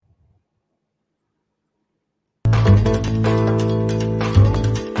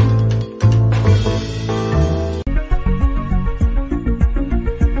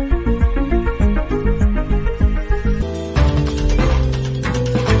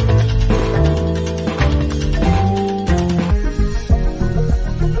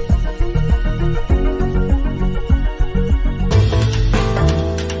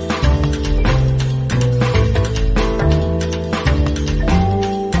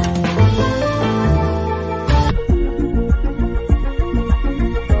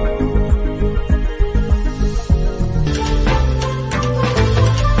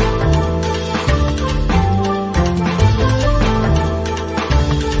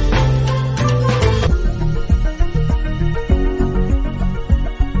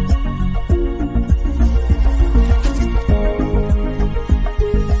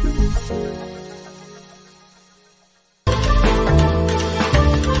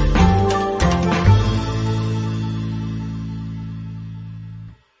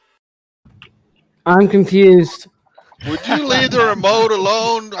I'm confused. Would you leave the remote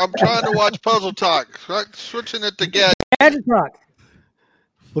alone? I'm trying to watch Puzzle Talk. Switching it to Gadget. Gadget Talk.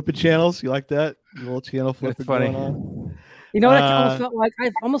 Flipping channels. You like that? A little channel flipping going on. You know what? I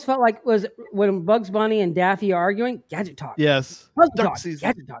almost felt like was when Bugs Bunny and Daffy are arguing. Gadget Talk. Yes. Puzzle Duck Talk. season.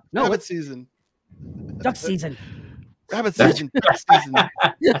 Gadget Talk. No, Rabbit it's season. Duck season. Rabbit season. Duck season.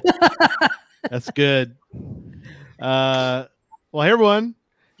 That's good. Well, hey everyone.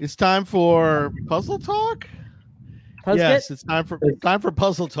 It's time for Puzzle Talk. Yes, it's time for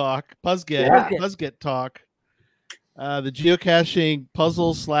Puzzle Talk. Puzzget Talk. The geocaching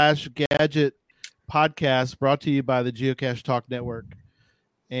puzzle / gadget podcast brought to you by the Geocache Talk Network.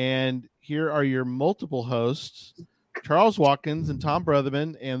 And here are your multiple hosts, Charles Watkins and Tom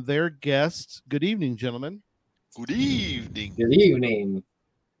Brotherman, and their guests. Good evening, gentlemen. Good evening. Good evening.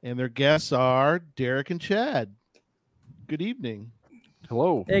 And their guests are Derek and Chad. Good evening.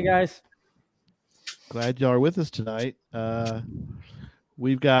 Hello. Hey, guys. Glad y'all are with us tonight.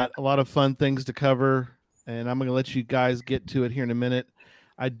 We've got a lot of fun things to cover, and I'm going to let you guys get to it here in a minute.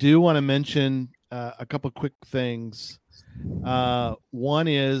 I do want to mention a couple quick things. One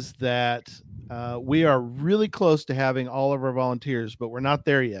is that we are really close to having all of our volunteers, but we're not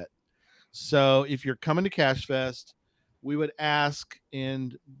there yet. So if you're coming to Cache Fest, we would ask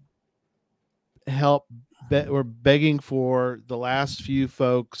and help. We're begging for the last few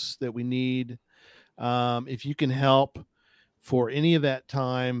folks that we need. If you can help for any of that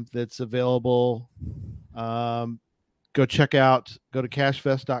time that's available, go to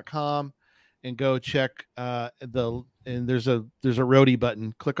cachefest.com and go check and there's a roadie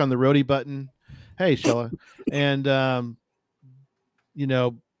button. Click on the roadie button. Hey, Shella. And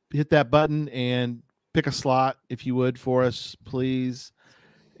hit that button and pick a slot if you would for us, please.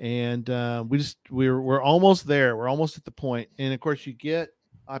 And we're almost there. We're almost at the point. And of course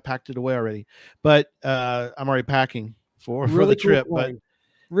I packed it away already, but I'm already packing for the trip. Coin.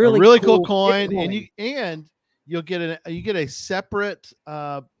 But really cool coin, and you'll get a separate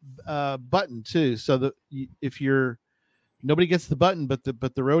button too. So that if nobody gets the button, but the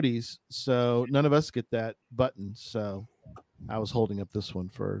roadies. So none of us get that button. So I was holding up this one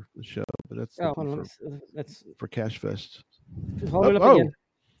for the show, but that's for Cache Fest. Hold it up again.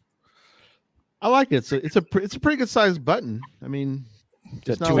 I like it. It's a pretty good sized button. I mean,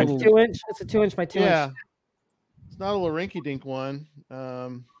 it's not 2 inch. It's a 2 inch by 2 inch. Yeah, it's not a little rinky dink one.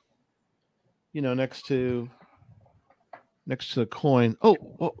 Next to the coin. Oh,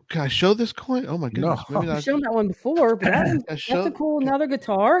 can I show this coin? Oh my goodness! No. I've shown that one before, but that's a cool another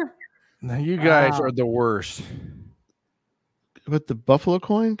guitar. Now you guys are the worst. But the buffalo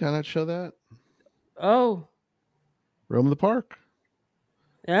coin, can I not show that? Oh, Roam the Park.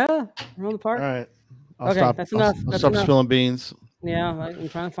 Yeah, Roam the Park. All right. That's enough. I'll stop spilling beans. Yeah, I'm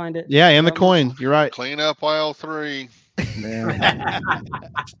trying to find it. Yeah, and the coin. You're right. Clean up aisle 3.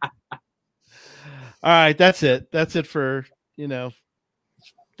 All right, that's it. That's it for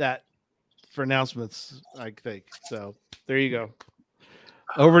for announcements, I think. So there you go.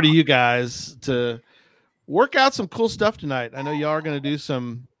 Over to you guys to work out some cool stuff tonight. I know y'all are going to do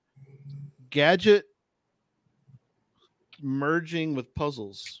some gadget merging with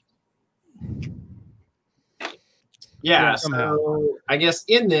puzzles. Yeah, so I guess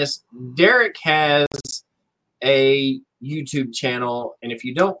in this, Derek has a YouTube channel, and if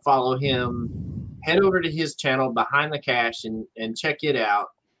you don't follow him, head over to his channel, Behind the Cache, and check it out.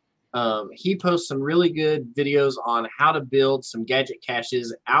 He posts some really good videos on how to build some gadget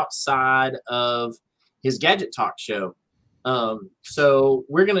caches outside of his Gadget Talk show. So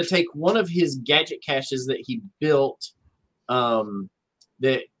we're going to take one of his gadget caches that he built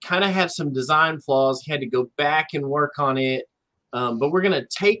that kind of had some design flaws. He had to go back and work on it. But we're going to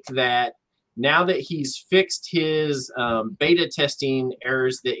take that now that he's fixed his beta testing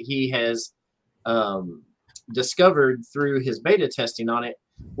errors that he has discovered through his beta testing on it.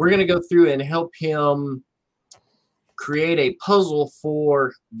 We're going to go through and help him create a puzzle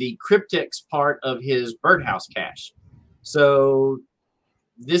for the Cryptex part of his birdhouse cache. So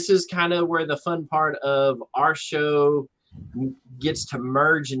this is kind of where the fun part of our show gets to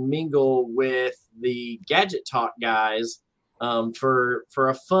merge and mingle with the Gadget Talk guys for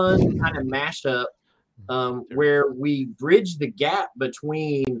a fun kind of mashup where we bridge the gap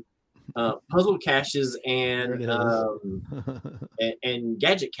between puzzle caches and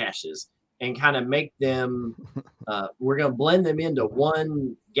gadget caches and kind of make them we're going to blend them into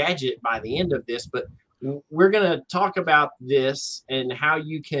one gadget by the end of this, but we're going to talk about this and how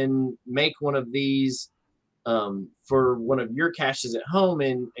you can make one of these for one of your caches at home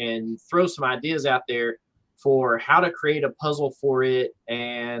and throw some ideas out there for how to create a puzzle for it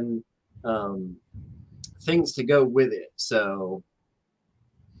and things to go with it. So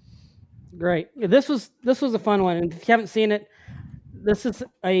Great. This was a fun one, and if you haven't seen it, this is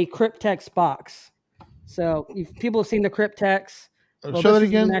a Cryptex box. So if people have seen the Cryptex, Show that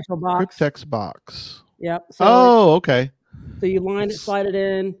again. Actual box. Cryptex box. Yep. So okay. So you slide it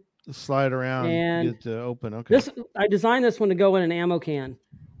in, slide around, and get it to open. Okay. I designed this one to go in an ammo can.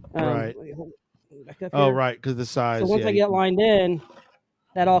 Right. Back up Oh, here. right, because the size. So once I get lined in,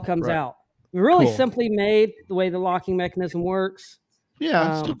 that all comes out. Really simply made the way the locking mechanism works.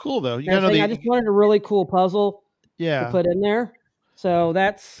 Yeah, it's still cool though. I just wanted a really cool puzzle to put in there. So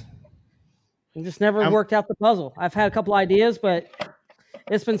I just never worked out the puzzle. I've had a couple ideas, but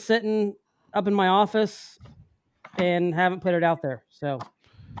it's been sitting up in my office and haven't put it out there. So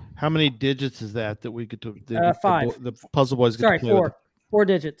how many digits is that we get to 5. The puzzle boys get to play 4. with? 4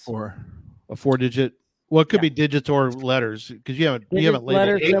 digits. A 4-digit. Well, it could be digits or letters because you haven't labeled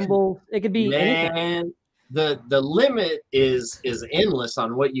letters, symbols. It could be anything. The limit is endless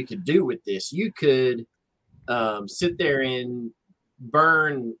on what you could do with this. You could sit there and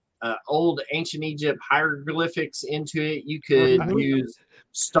burn old ancient Egypt hieroglyphics into it. You could use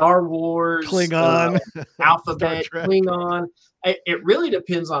Star Wars, Klingon, alphabet, Klingon. It really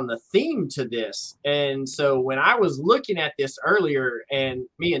depends on the theme to this. And so when I was looking at this earlier, and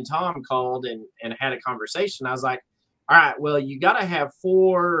me and Tom called and had a conversation, I was like, all right, well, you got to have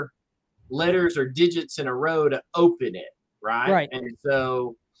 4 letters or digits in a row to open it, right? And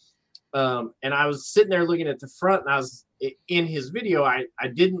so and I was sitting there looking at the front, and I was in his video, I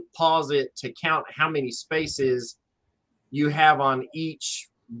didn't pause it to count how many spaces you have on each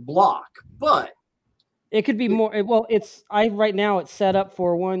block, but it could be more. Well, right now it's set up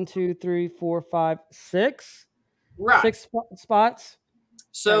for 1, 2, 3, 4, 5, 6. Right. 6 spots.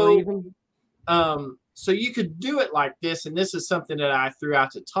 So so you could do it like this, and this is something that I threw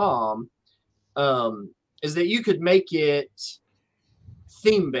out to Tom, is that you could make it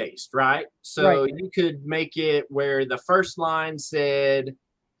theme based, right? So you could make it where the first line said,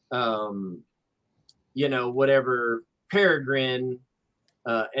 whatever Peregrine,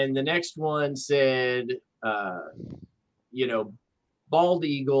 and the next one said, bald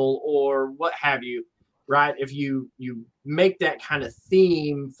eagle or what have you, right? If you make that kind of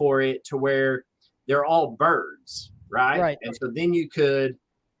theme for it to where they're all birds, right? And so then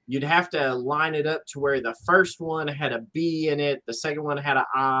you'd have to line it up to where the first one had a B in it, the second one had an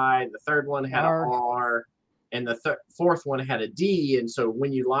I, the third one had an R, and the fourth one had a D. And so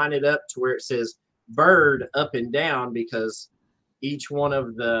when you line it up to where it says bird up and down, because each one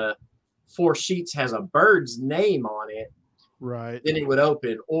of the 4 sheets has a bird's name on it, right? Then it would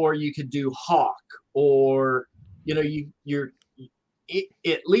open. Or you could do hawk, or you're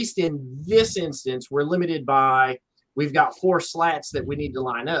at least in this instance, we're limited by, we've got 4 slats that we need to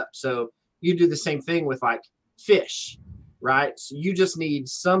line up. So you do the same thing with like fish, right? So you just need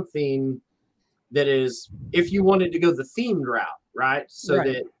something that is, if you wanted to go the themed route, right? So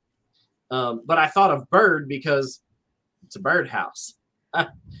that, but I thought of bird because it's a birdhouse,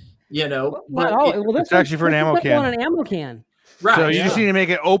 Well, it's actually for an ammo can. On an ammo can. Right. So you just need to make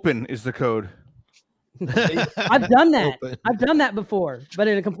it open is the code. I've done that. I've done that before, but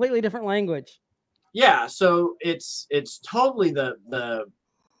in a completely different language. Yeah, so it's totally the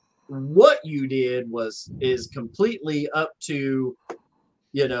what you did is completely up to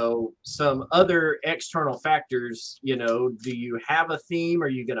some other external factors. Do you have a theme? Are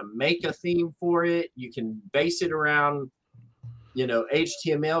you going to make a theme for it? You can base it around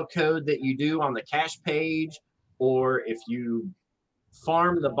HTML code that you do on the cache page, or if you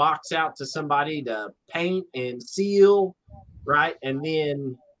farm the box out to somebody to paint and seal, right? And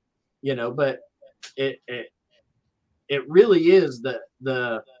then but it really is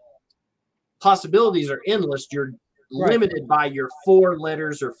the possibilities are endless. You're limited by your 4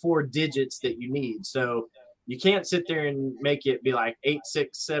 letters or 4 digits that you need. So you can't sit there and make it be like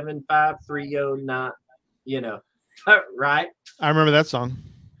 8675309, right? I remember that song.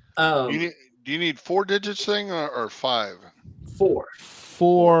 Do you need 4 digits thing or 5? 4.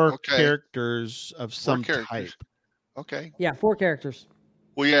 4 characters of some type. Okay. Yeah, 4 characters.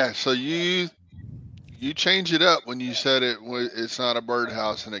 Well, yeah. So you change it up when you said it's not a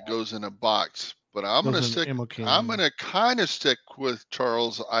birdhouse and it goes in a box. But I'm going to kind of stick with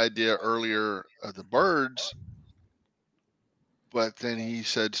Charles' idea earlier of the birds. But then he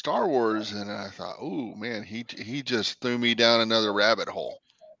said Star Wars, and I thought, oh man, he just threw me down another rabbit hole.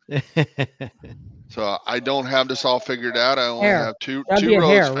 So I don't have this all figured out. I only have two That'd be a rows.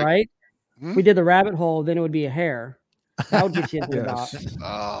 Hare, right? If we did the rabbit hole, then it would be a hare. That would get you into the box.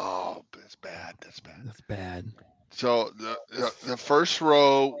 Oh, that's bad. That's bad. That's bad. So the first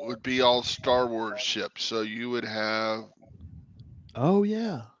row would be all Star Wars ships. So you would have. Oh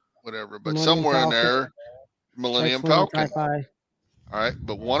yeah. Whatever, but somewhere in there, Millennium Falcon. All right,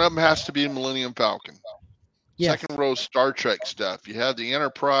 but one of them has to be Millennium Falcon. Yes. Second row, Star Trek stuff. You have the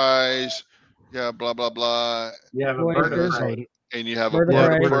Enterprise. Yeah, blah blah blah. You have a bird of prey, and you have a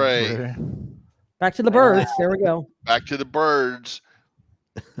bird of prey. Back to the birds. There we go. Back to the birds.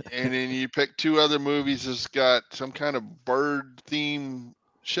 And then you pick two other movies that's got some kind of bird theme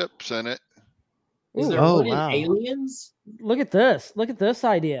ships in it. Is there one in Aliens? Look at this. Look at this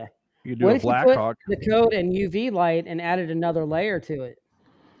idea. You do a Black Hawk. The code and UV light and added another layer to it.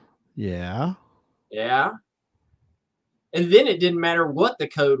 Yeah. Yeah. And then it didn't matter what the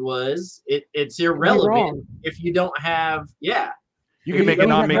code was. It's irrelevant if you don't have, You can make it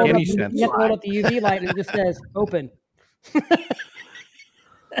not make any sense. You have to hold up the UV light and it just says open.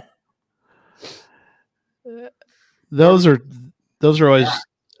 Those are always,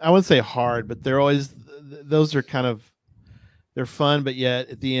 I wouldn't say hard, but those are kind of, they're fun, but yet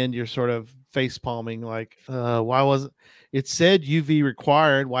at the end you're sort of face palming like, why wasn't it said UV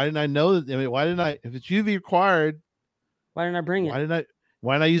required? Why didn't I know that? I mean, why didn't I, if it's UV required, why didn't I bring it? Why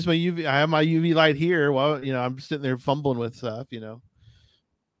didn't I use my UV? I have my UV light here. Well, I'm sitting there fumbling with stuff,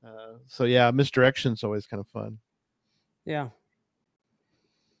 so yeah, misdirection's always kind of fun. Yeah.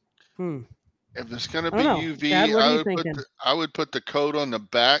 If it's going to be UV, Dad, I would put the code on the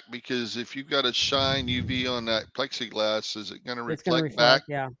back, because if you've got to shine UV on that plexiglass, is it going to reflect back?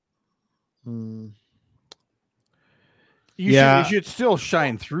 Yeah. You should still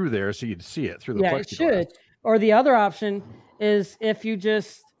shine through there so you'd see it through the plexiglass. It should. Or the other option is if you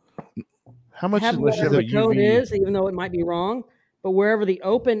just how much have whatever the code is, even though it might be wrong, but wherever the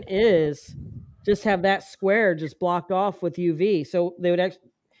open is, just have that square just blocked off with UV. So they would actually,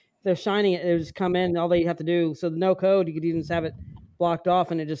 they're shining it, it would just come in, and all they have to do, so no code, you could even just have it blocked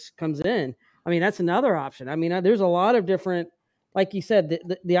off and it just comes in. I mean, that's another option. I mean, there's a lot of different, like you said,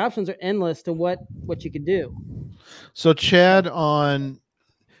 the options are endless to what you could do. So Chad,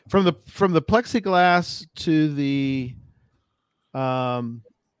 from the plexiglass to the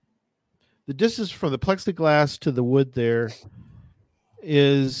distance from the plexiglass to the wood there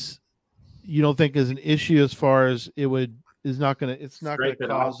is, you don't think is an issue as far as it's not going to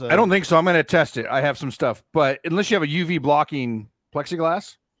cause I don't think so. I'm going to test it. I have some stuff, but unless you have a UV blocking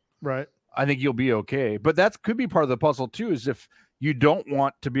plexiglass, right, I think you'll be okay. But that could be part of the puzzle too, is if you don't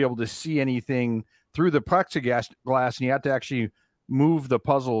want to be able to see anything through the plexiglass and you have to actually move the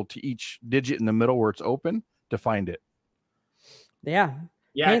puzzle to each digit in the middle where it's open to find it. Yeah.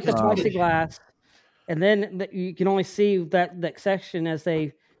 Paint the plexiglass, and then you can only see that section as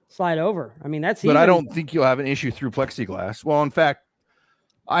they slide over. I mean, that's. But I don't think you'll have an issue through plexiglass. Well, in fact,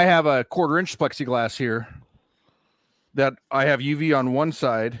 I have a 1/4-inch plexiglass here that I have UV on one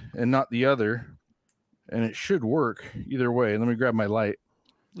side and not the other, and it should work either way. Let me grab my light.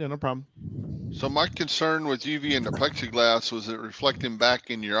 Yeah, no problem. So my concern with UV in the plexiglass was it reflecting back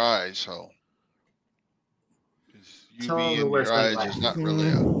in your eyes. So UV in your eyes is not really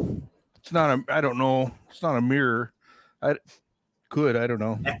it's not a. I don't know. It's not a mirror. I don't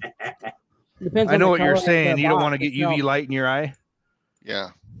know. Depends. I know what you're saying. You don't want to get UV light in your eye.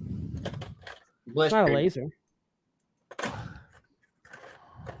 Yeah. It's not a laser.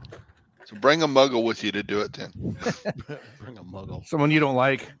 So bring a muggle with you to do it then. Bring a muggle. Someone you don't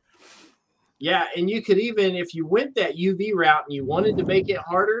like. Yeah, and you could even, if you went that UV route and you wanted to make it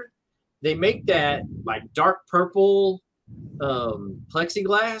harder, they make that like dark purple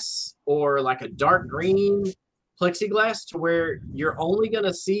plexiglass or like a dark green plexiglass to where you're only going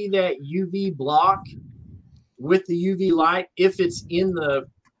to see that UV block with the UV light if it's in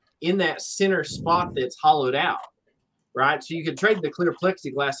that center spot that's hollowed out, right? So you could trade the clear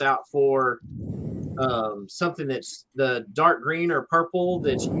plexiglass out for something that's the dark green or purple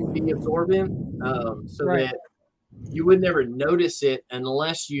that's UV absorbent, that you would never notice it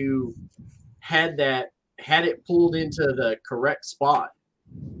unless you had it pulled into the correct spot.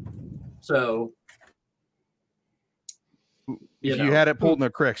 So if you had it pulled in the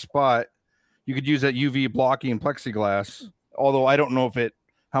correct spot, you could use that UV blocking plexiglass. Although I don't know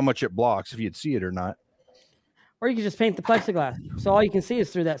how much it blocks, if you'd see it or not. Or you could just paint the plexiglass, so all you can see is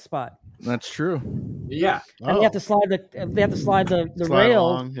through that spot. That's true. Yeah, and you have to slide the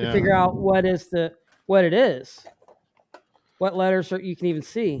rail to figure out what it is, what letters you can even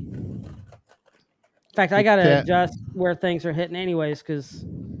see. In fact, I gotta adjust where things are hitting anyways, because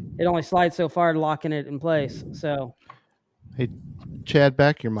it only slides so far to locking it in place. So, hey, Chad,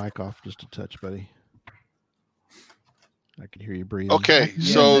 back your mic off just a touch, buddy. I can hear you breathing. Okay,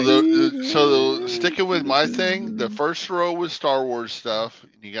 so sticking with my thing, the first row was Star Wars stuff.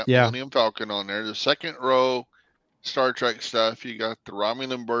 You got Millennium Falcon on there. The second row, Star Trek stuff. You got the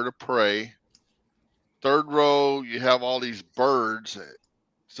Romulan bird of prey. Third row, you have all these birds.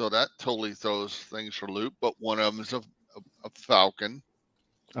 So that totally throws things for a loop. But one of them is a falcon.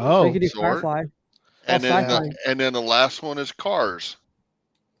 Oh, you could do Firefly. And then the last one is cars.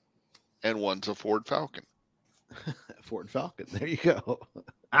 And one's a Ford Falcon. Ford Falcon. There you go.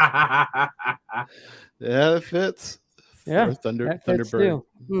 Yeah, it fits. Yeah, Thunderbird.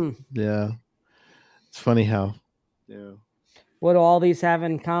 Yeah, it's funny how. Yeah. What do all these have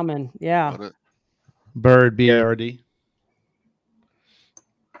in common? Yeah. Bird, B-I-R-D.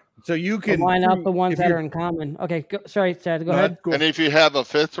 So you can line up the ones that are in common. Okay, sorry, Chad. Go ahead. Cool. And if you have a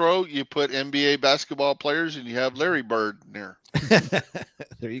fifth row, you put NBA basketball players, and you have Larry Bird in there.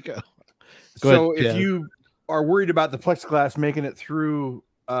 There you go. So if you are worried about the plexiglass making it through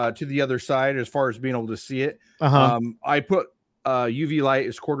to the other side as far as being able to see it, I put UV light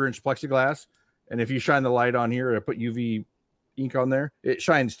is 1/4-inch plexiglass, and if you shine the light on here, I put UV ink on there. It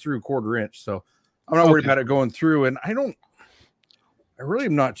shines through 1/4-inch, so I'm not worried about it going through. And I really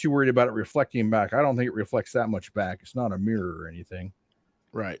am not too worried about it reflecting back. I don't think it reflects that much back. It's not a mirror or anything.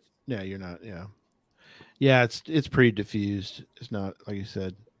 Right. Yeah, you're not. Yeah. Yeah, it's pretty diffused. It's not, like you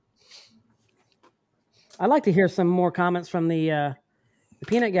said. I'd like to hear some more comments from the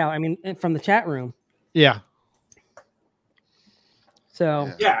peanut gal. I mean, from the chat room. Yeah.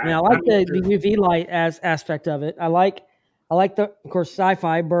 So I like the UV light as aspect of it. I like the, of course,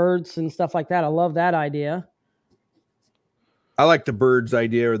 sci-fi birds and stuff like that. I love that idea. I like the birds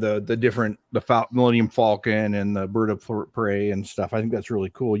idea, or the different Millennium Falcon and the bird of prey and stuff. I think that's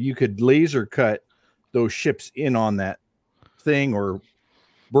really cool. You could laser cut those ships in on that thing or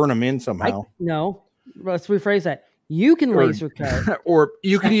burn them in somehow. No, let's rephrase that. You can laser cut, or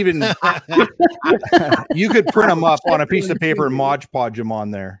you can even you could print them up on a piece of paper and Mod Podge them on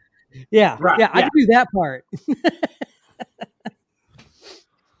there. Yeah, I can do that part.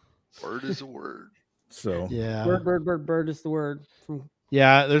 Word is a word. So bird is the word.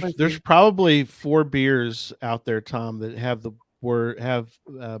 There's probably 4 beers out there, Tom, that have the word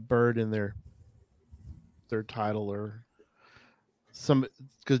bird in their title, or some,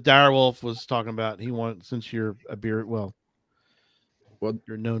 because Direwolf was talking about since you're a beer, well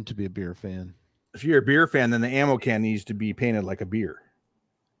you're known to be a beer fan. If you're a beer fan, then the ammo can needs to be painted like a beer.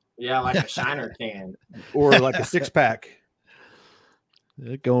 Yeah, like a Shiner can, or like a 6-pack.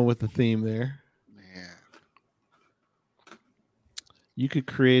 Going with the theme there. You could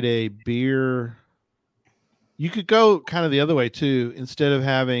create a beer. You could go kind of the other way too. Instead of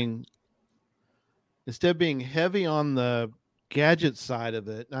being heavy on the gadget side of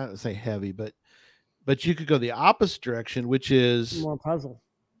it, not to say heavy, but you could go the opposite direction, which is more puzzle.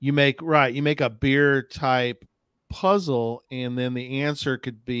 You make a beer type puzzle, and then the answer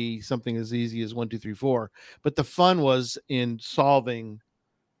could be something as easy as 1, 2, 3, 4. But the fun was in solving,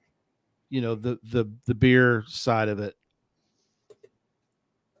 the beer side of it.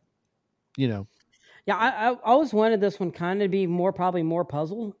 Yeah, I always wanted this one kind of be probably more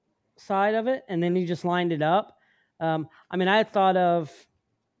puzzle side of it, and then you just lined it up. I mean, I had thought of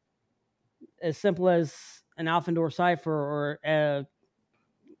as simple as an Alfendor cipher, or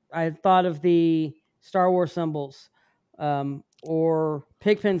I had thought of the Star Wars symbols, or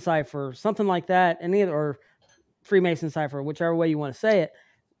Pigpen cipher, something like that, or Freemason cipher, whichever way you want to say it.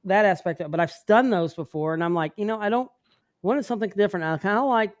 That aspect of it. But I've done those before, and I'm like, I wanted something different. I kind of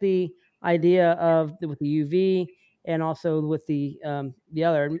like the idea of with the UV and also with the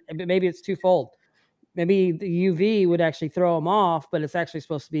other. Maybe it's twofold. Maybe the UV would actually throw them off, but it's actually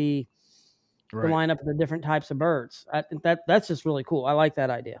supposed to be the lineup of the different types of birds. I think that's just really cool. I like that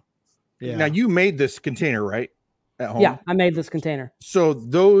idea. Yeah. Now you made this container, right? At home? Yeah, I made this container. So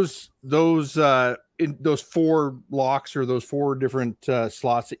those 4 locks, or those 4 different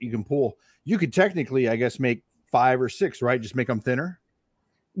slots that you can pull, you could technically, I guess, make 5 or 6, right? Just make them thinner.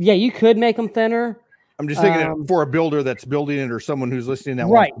 Yeah, you could make them thinner. I'm just thinking for a builder that's building it, or someone who's listening that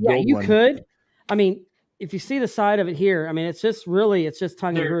right. wants to build one. Could. I mean, if you see the side of it here, I mean, it's just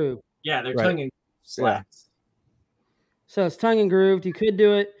tongue and groove. Yeah, they're tongue and slats. So it's tongue and grooved. You could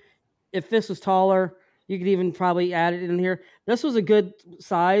do it. If this was taller, you could even probably add it in here. This was a good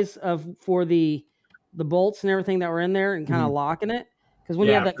size for the bolts and everything that were in there, and kind of locking it. Because when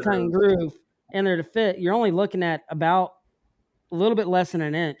you have that tongue and groove in there to fit, you're only looking at about a little bit less than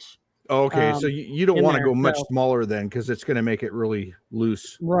an inch. Okay, so you don't want to go much smaller then, because it's going to make it really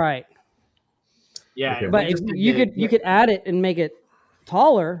loose. Right. Yeah, okay. But you could add it and make it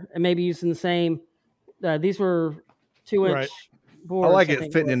taller, and maybe using the same. These were 2-inch Right. boards. I like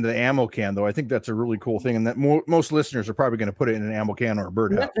it fitting into the ammo can, though. I think that's a really cool thing, and that most listeners are probably going to put it in an ammo can or a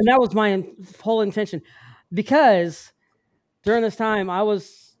birdhouse. And that was my whole intention, because during this time,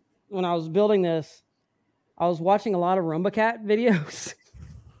 when I was building this, I was watching a lot of Roomba Cat videos.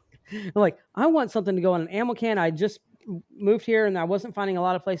 I'm like, I want something to go in an ammo can. I just moved here, and I wasn't finding a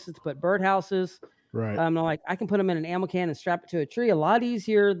lot of places to put birdhouses. Right. I'm like, I can put them in an ammo can and strap it to a tree a lot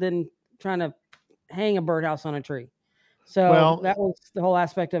easier than trying to hang a birdhouse on a tree. So that was the whole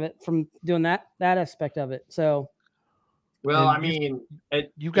aspect of it, from doing that aspect of it. So, well, I mean,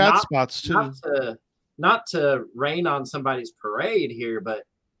 you got spots too. Not to rain on somebody's parade here, but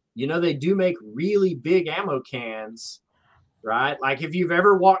they do make really big ammo cans, right? Like if you've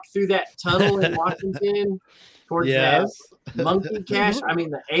ever walked through that tunnel in Washington towards that monkey cache, I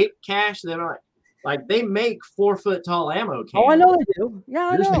mean the ape cache, they're like they make 4-foot tall ammo cans. Oh, I know they do. Yeah,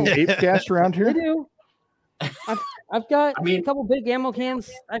 I know. There's ape cache around here. They do. I've got a couple big ammo cans.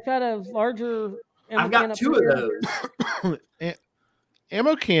 I've got a larger ammo I've got can 2 of those.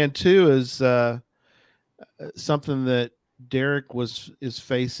 Ammo can too is something that Derek is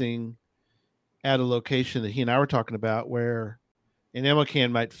facing at a location that he and I were talking about, where an ammo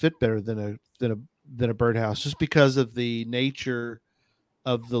can might fit better than a birdhouse, just because of the nature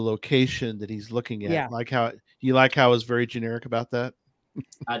of the location that he's looking at. Yeah. Like how I was very generic about that.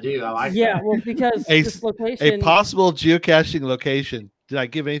 I do. I like. Yeah, well, because this location, a possible geocaching location. Did I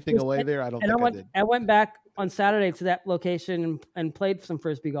give anything away there? I don't think I did. I went back on Saturday to that location and played some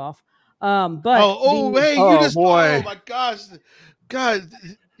frisbee golf. Oh my gosh, God,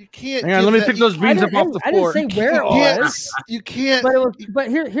 you can't. Hang on, let me pick those beans up off the floor. I didn't say where it was. You can't. But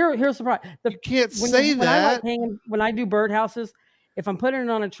here's the problem. You can't say that. When I do birdhouses, if I'm putting it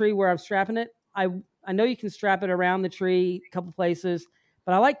on a tree where I'm strapping it, I know you can strap it around the tree a couple places,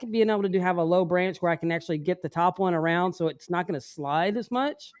 but I like being able to have a low branch where I can actually get the top one around, so it's not going to slide as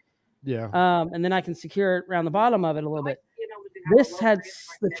much. Yeah. And then I can secure it around the bottom of it a little bit.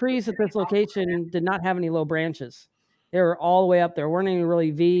 The trees at this location did not have any low branches. They were all the way up there. Weren't any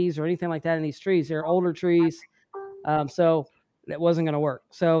really V's or anything like that in these trees. They're older trees. So it wasn't going to work.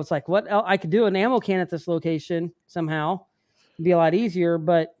 So it's like, what else? I could do an ammo can at this location somehow. It'd be a lot easier,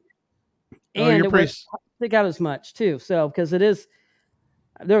 but it wouldn't stick out as much too. So, because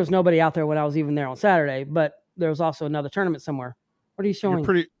there was nobody out there when I was even there on Saturday, but there was also another tournament somewhere. What are you showing?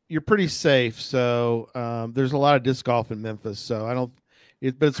 You're pretty safe. So there's a lot of disc golf in Memphis. So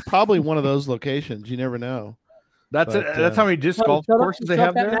but it's probably one of those locations. You never know. That's how many disc golf courses they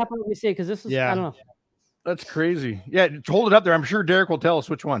have there. Let me see, because this is I don't know. That's crazy. Yeah, hold it up there. I'm sure Derek will tell us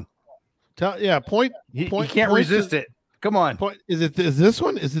which one. Point. He can't resist it. Come on. Is this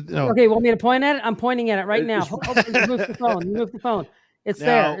one? Is it? No. Okay, want me to point at it? I'm pointing at it right now. Move the phone. It's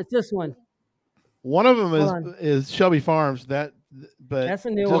there. It's this one. One of them is Shelby Farms. But that's a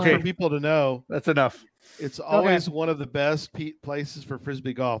new one. For people to know, that's enough. It's always one of the best places for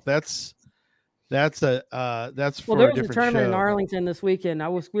frisbee golf. That's for a different show. There was a tournament in Arlington this weekend.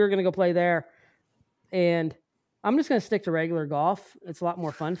 We were going to go play there, and I'm just going to stick to regular golf. It's a lot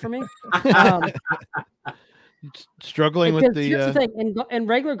more fun for me. Struggling with the. Here's the thing: in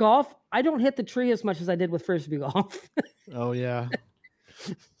regular golf, I don't hit the tree as much as I did with frisbee golf. Oh yeah.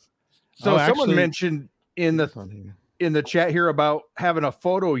 So someone mentioned in the chat here about having a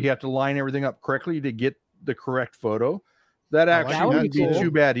photo. You have to line everything up correctly to get the correct photo. That actually wouldn't be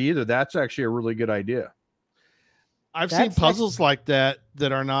too bad either. That's actually a really good idea. I've seen puzzles like that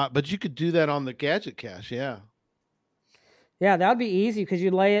are not, but you could do that on the gadget cache. Yeah. Yeah, that would be easy because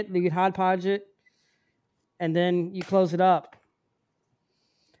you lay it, you hodgepodge it, and then you close it up.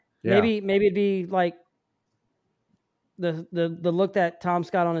 Yeah. Maybe it'd be like the look that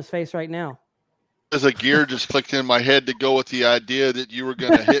Tom's got on his face right now. As a gear just clicked in my head to go with the idea that you were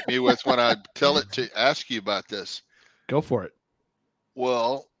going to hit me with when I tell it to ask you about this. Go for it.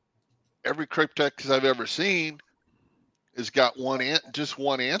 Well, every Cryptex I've ever seen has got just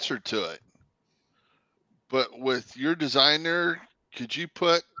one answer to it. But with your design there, could you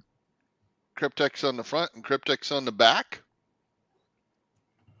put Cryptex on the front and Cryptex on the back?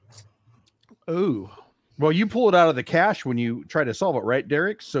 Ooh. Well, you pull it out of the cache when you try to solve it, right,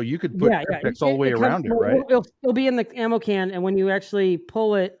 Derek? So you could put Cryptex all the way around it, right? It'll be in the ammo can, and when you actually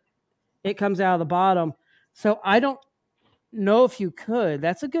pull it, it comes out of the bottom. So I don't know if you could.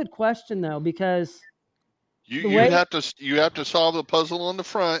 That's a good question, though, because you have to solve the puzzle on the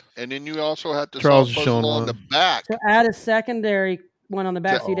front, and then you also have to solve the puzzle on the back. To add a secondary one on the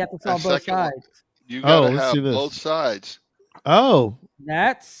back, so you'd have to solve both sides. You got to have both sides. Oh,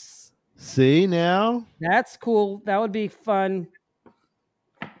 see now that's cool. That would be fun.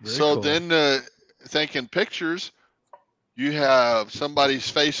 Very cool. Then thinking pictures, you have somebody's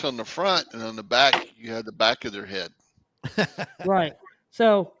face on the front, and on the back, you have the back of their head. Right.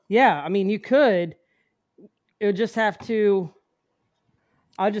 So, yeah, I mean, you could. It would just have to.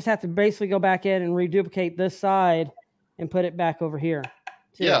 I'll just have to basically go back in and reduplicate this side and put it back over here.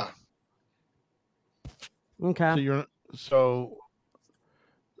 Too. Yeah. Okay.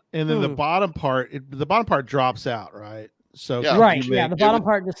 And then the bottom part drops out, right? So yeah. Right. The bottom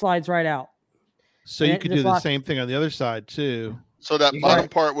part just slides right out. So you could do the same thing on the other side too. So that bottom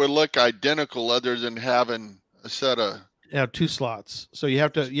part would look identical, other than having a set of 2 slots. So you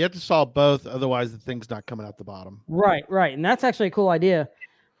have to solve both, otherwise the thing's not coming out the bottom. Right, and that's actually a cool idea.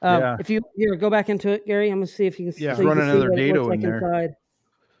 If you go back into it, Gary, I'm gonna see if you can. Yeah, so run another dado like in there. Inside.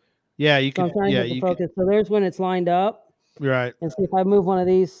 Yeah, you can. Focus. So there's when it's lined up. Right. And see if I move one of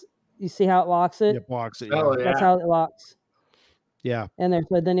these, you see how it locks it. Yep, locks it. Yeah. Oh, yeah. That's how it locks. Yeah. And there,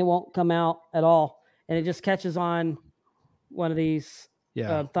 so then it won't come out at all, and it just catches on one of these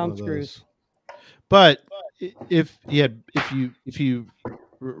thumb screws. But if you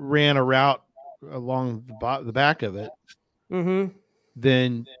ran a route along the back of it,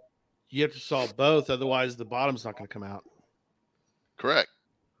 then you have to solve both. Otherwise, the bottom's not going to come out. Correct.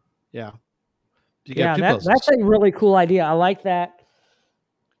 Yeah. That's actually a really cool idea. I like that.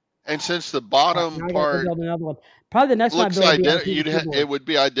 And since the bottom part another one. Probably the next looks one it would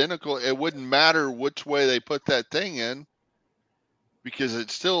be identical. It wouldn't matter which way they put that thing in, because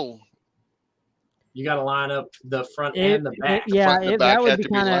it's still. You got to line up the front and the back. The back that would had be to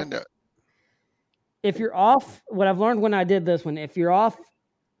be lined up. If you're off, what I've learned when I did this one, if you're off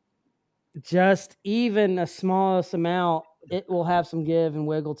just even a smallest amount, it will have some give and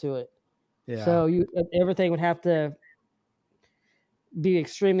wiggle to it. Yeah. So everything would have to be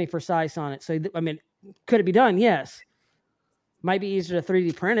extremely precise on it. So, I mean, could it be done? Yes. Might be easier to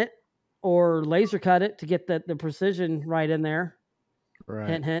 3D print it or laser cut it to get the precision right in there. Right.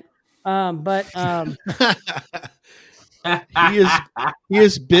 Hint, hint. But he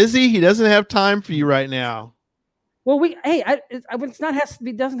is busy. He doesn't have time for you right now. Well, doesn't have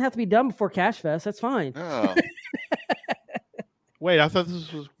to be done before Cash Fest. That's fine. Oh. Wait, I thought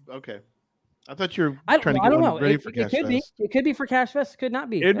this was okay. I thought you were trying to get one ready for Cash Fest. It could be for Cash Fest. It could not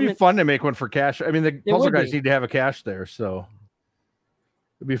be. It'd be fun to make one for Cash. I mean, the puzzle guys need to have a cache there, so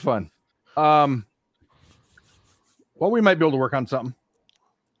it'd be fun. Well, we might be able to work on something.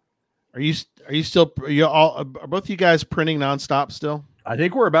 Are both of you guys printing nonstop still? I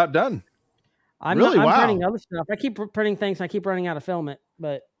think we're about done. I'm printing other stuff. I keep printing things. I keep running out of filament,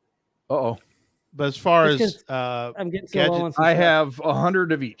 but. But as far as I'm getting so low on some I stuff. have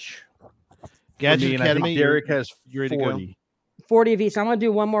 100 of each. Gadget Academy. Derek has 40. 40 of each. I'm gonna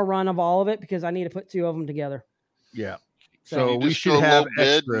do one more run of all of it because I need to put 2 of them together. Yeah. So we just should have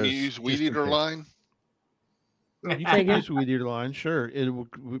extras. You use Weed Eater line. You can use Weed Eater line, sure. It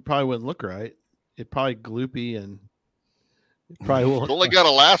probably wouldn't look right. It probably gloopy and it probably won't. It's only got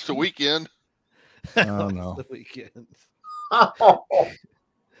to last a weekend. Oh no. The weekend.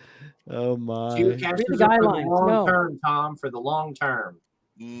 Oh my! For the long term, Tom. For the long term.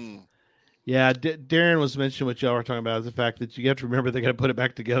 Mm. Yeah, Darren was mentioning what y'all were talking about is the fact that you have to remember they got to put it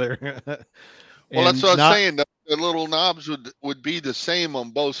back together. Well, that's what I was saying. The little knobs would be the same on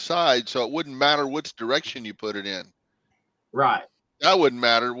both sides, so it wouldn't matter which direction you put it in. Right. That wouldn't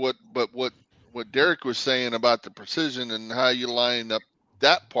matter. What Derek was saying about the precision and how you line up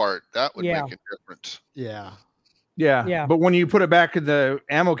that part, that would make a difference. Yeah. But when you put it back in the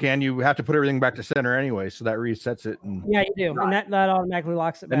ammo can, you have to put everything back to center anyway, so that resets it. Yeah, you do, and that automatically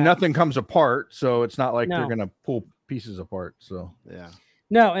locks it back. And nothing comes apart, so it's not like they're gonna pull pieces apart. So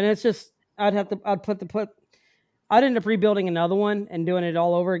no, and it's just I'd end up rebuilding another one and doing it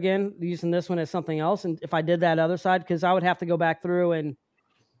all over again, using this one as something else. And if I did that other side, because I would have to go back through and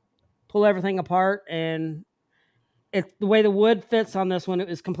pull everything apart, and the way the wood fits on this one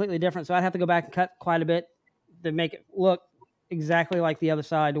is completely different. So I'd have to go back and cut quite a bit to make it look exactly like the other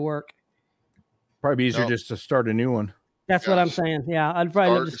side to work. Probably be easier just to start a new one. That's what I'm saying. Yeah, I'd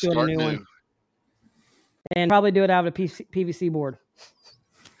probably just do a new one. And probably do it out of a PVC board.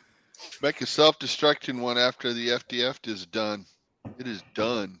 Make a self-destruction one after the FDF is done. It is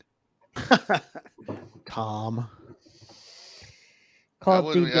done. Tom.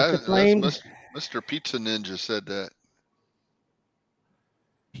 Call it the flame. Mr. Pizza Ninja said that.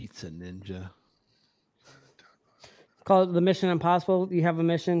 Pizza Ninja. Call it the Mission Impossible. You have a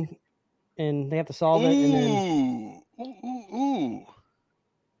mission, and they have to solve it. And then... Ooh.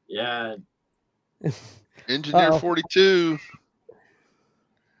 Yeah. Engineer 42.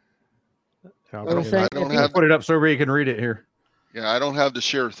 I don't have put it up so everybody can read it here. Yeah, I don't have the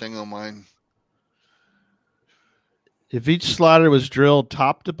share thing on mine. If each slider was drilled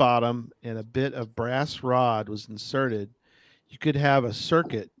top to bottom and a bit of brass rod was inserted, you could have a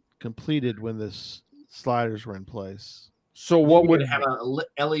circuit completed when the sliders were in place. So what would have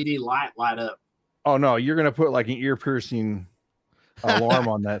a LED light up? Oh no, you're gonna put like an ear piercing alarm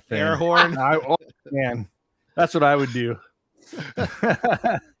on that thing. Air horn. Man, that's what I would do.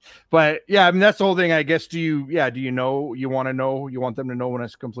 But yeah, I mean that's the whole thing. I guess. Do you know? You want to know? You want them to know when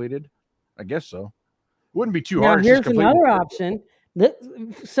it's completed? I guess so. Wouldn't be too hard. Here's another option.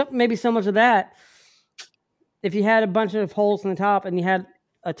 Maybe so much of that. If you had a bunch of holes in the top and you had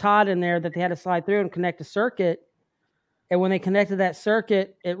a Todd in there that they had to slide through and connect a circuit, and when they connected that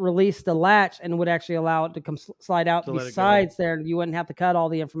circuit, it released the latch and would actually allow it to come slide out the sides there, and you wouldn't have to cut all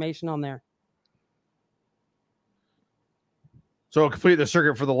the information on there. So complete the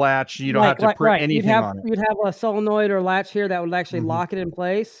circuit for the latch. You don't have to print anything on it. You'd have a solenoid or latch here that would actually lock it in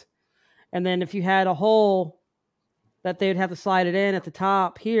place. And then if you had a hole that they would have to slide it in at the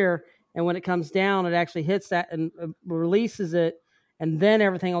top here, and when it comes down, it actually hits that and releases it, and then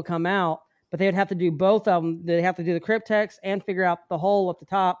everything will come out. But they would have to do both of them. They have to do the Cryptex and figure out the hole at the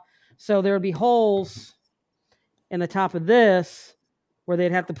top. So there would be holes in the top of this where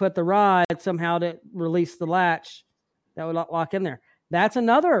they'd have to put the rod somehow to release the latch that would lock in there. That's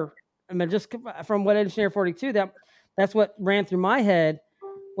another, I mean, just from what Engineer 42, that's what ran through my head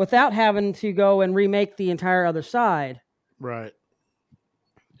without having to go and remake the entire other side. Right.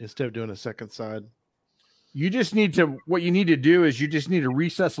 Instead of doing a second side. What you need to do is you just need to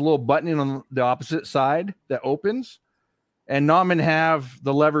recess a little button on the opposite side that opens and not even have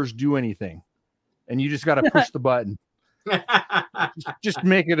the levers do anything. And you just got to push the button. just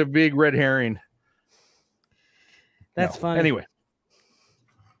make it a big red herring. That's funny. Anyway.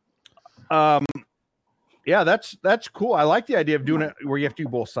 Yeah, that's cool. I like the idea of doing it where you have to do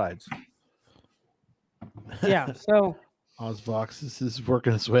both sides. Yeah. So Ozvox, this is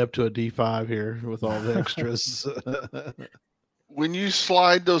working its way up to a D5 here with all the extras. When you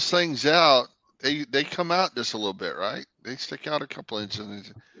slide those things out, they come out just a little bit, right? They stick out a couple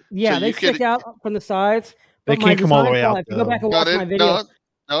inches. Yeah, so they stick out from the sides. They can't come all the way out. If you go back and watch my video.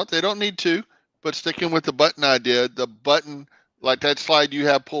 No, they don't need to. But sticking with the button idea, the button, like that slide you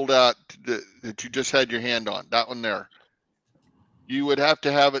have pulled out that you just had your hand on, that one there. You would have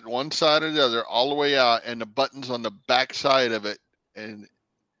to have it one side or the other all the way out, and the button's on the back side of it, and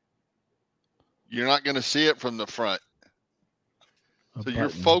you're not going to see it from the front. So you're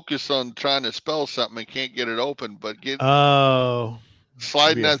focused on trying to spell something and can't get it open, but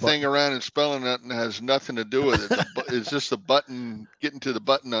sliding that thing around and spelling it has nothing to do with it. It's just the button, getting to the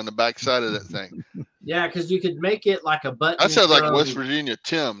button on the back side of that thing. Yeah, because you could make it like a button. That sounds like West Virginia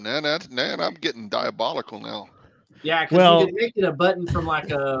Tim. Man, I'm getting diabolical now. Yeah, because you could make it a button from like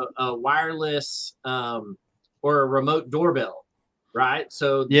a wireless or a remote doorbell, right?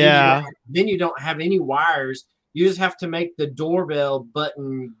 So then you don't have any wires. You just have to make the doorbell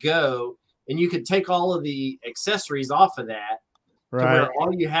button go, and you could take all of the accessories off of that. Right. To where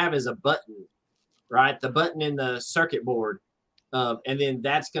all you have is a button, right? The button in the circuit board. And then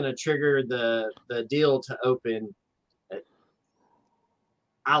that's going to trigger the deal to open.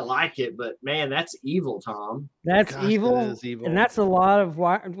 I like it, but man, that's evil, Tom. That's evil. That is evil. And that's a lot of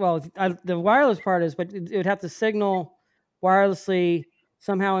the wireless part is, but it would have to signal wirelessly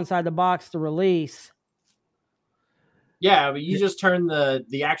somehow inside the box to release. Yeah, but you just turn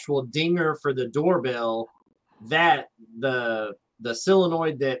the actual dinger for the doorbell, that the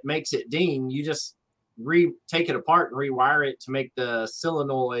solenoid that makes it ding, you just take it apart and rewire it to make the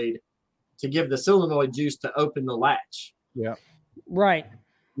solenoid, to give the solenoid juice to open the latch. Yeah. Right.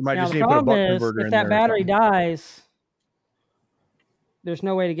 You might just need to put a buck converter in there. If that battery dies, there's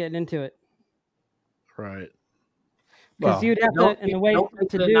no way to get into it. Right. Because you'd have to, and the way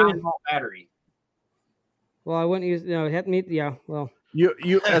to do 9-volt battery. Well, I wouldn't use, it had to meet, well.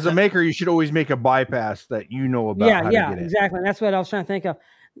 You as a maker, you should always make a bypass that you know about. How to get exactly. And that's what I was trying to think of.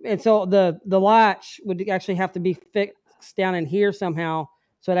 And so the latch would actually have to be fixed down in here somehow,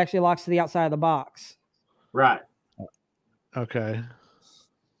 so it actually locks to the outside of the box. Right. Okay.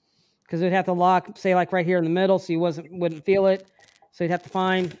 Because it'd have to lock, say, like right here in the middle, so you wouldn't feel it. So you'd have to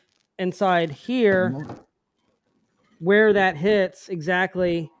find inside here where that hits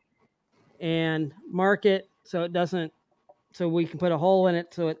exactly, and mark it so it doesn't. So we can put a hole in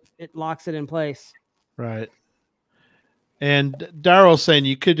it so it locks it in place. Right. And Daryl's saying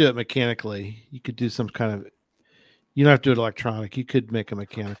you could do it mechanically. You could do some kind of, you don't have to do it electronic. You could make a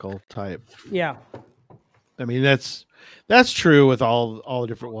mechanical type. Yeah. I mean, that's true with all the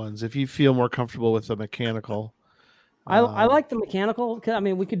different ones. If you feel more comfortable with the mechanical, I like the mechanical. I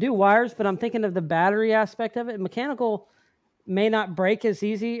mean, we could do wires, but I'm thinking of the battery aspect of it. Mechanical may not break as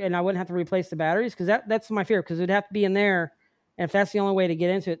easy, and I wouldn't have to replace the batteries because that's my fear. Because it'd have to be in there, and if that's the only way to get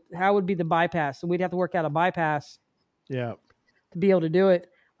into it, how would be the bypass? So we'd have to work out a bypass. Yeah. To be able to do it.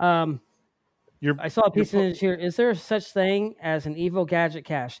 I saw a piece in it here. Is there such thing as an evil gadget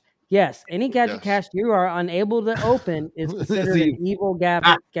cache? Yes. Any gadget cache you are unable to open is considered an evil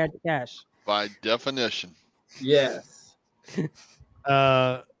gadget cache. By definition. Yes.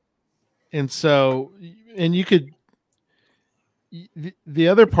 And so, and you could, the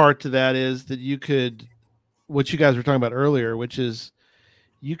other part to that is that you could, what you guys were talking about earlier, which is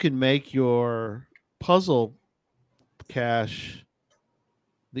you can make your puzzle cache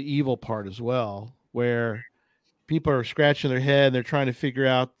the evil part as well, where people are scratching their head and they're trying to figure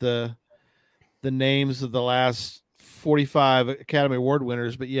out the names of the last 45 Academy Award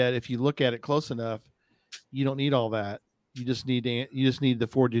winners, but yet if you look at it close enough, you don't need all that. You just need the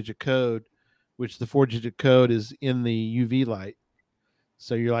 4-digit code, which the 4-digit code is in the UV light.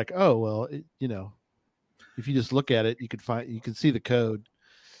 So you're like, oh well, if you just look at it, you can see the code.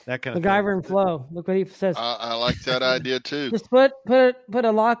 That kind of MacGyver and Flo. Look what he says. I like that idea too. Just put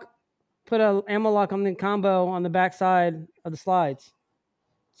a lock, put a ammo lock on the combo on the back side of the slides.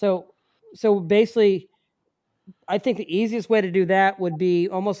 So basically, I think the easiest way to do that would be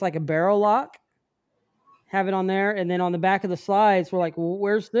almost like a barrel lock. Have it on there, and then on the back of the slides, we're like, well,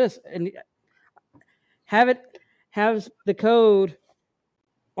 where's this? And have the code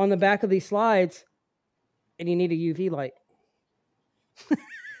on the back of these slides, and you need a UV light.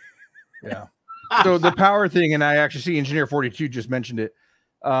 Yeah. So the power thing, and I actually see Engineer 42 just mentioned it.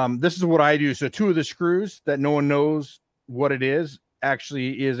 This is what I do. So 2 of the screws that no one knows what it is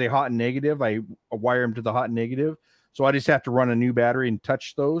actually is a hot and negative. I wire them to the hot and negative. So I just have to run a new battery and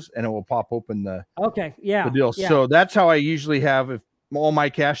touch those, and it will pop open the deal. Yeah. So that's how I usually have, if all my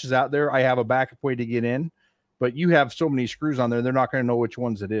cache is out there, I have a backup way to get in. But you have so many screws on there, they're not going to know which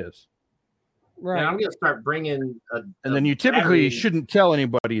ones it is. Right. And I'm going to start bringing and then you typically shouldn't tell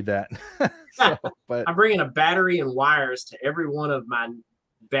anybody that. But I'm bringing a battery and wires to every one of my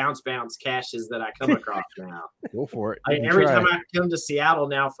bounce caches that I come across now. Go for it. Every time I come to Seattle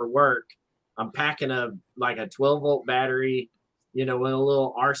now for work, I'm packing a 12-volt battery, with a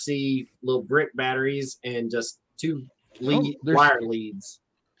little RC, little brick batteries, and just 2 wire leads.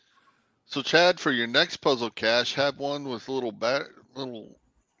 So, Chad, for your next puzzle cache, have one with little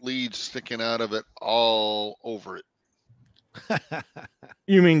leads sticking out of it all over it.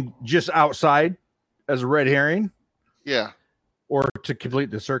 You mean just outside as a red herring? Yeah. Or to complete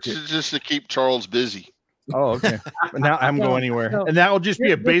the circuit? Just to keep Charles busy. Oh, okay. Now I'm going anywhere. And that will just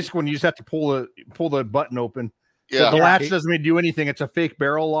be a basic one. You just have to pull the button open. Yeah. So the latch doesn't even do anything. It's a fake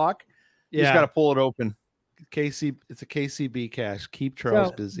barrel lock. You just got to pull it open. It's a KCB cache. Keep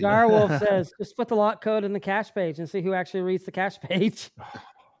Charles busy. Garwolf says, just put the lock code in the cache page and see who actually reads the cache page.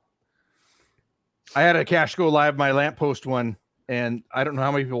 I had a cache go live, my lamppost one, and I don't know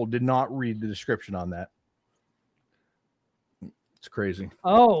how many people did not read the description on that. It's crazy.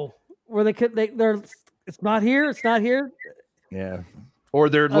 Oh, where they're it's not here. It's not here. Yeah, or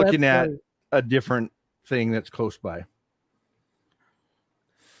they're looking at a different thing that's close by.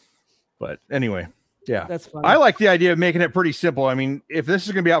 But anyway, yeah, that's funny. I like the idea of making it pretty simple. I mean, if this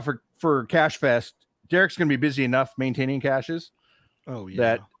is going to be out for Cache Fest, Derek's going to be busy enough maintaining caches. Oh yeah.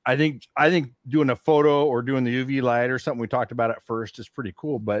 That I think doing a photo or doing the UV light or something we talked about at first is pretty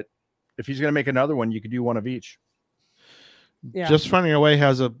cool. But if he's going to make another one, you could do one of each. Yeah. Just Finding Our Way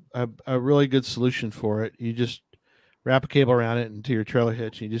has a really good solution for it. You just wrap a cable around it into your trailer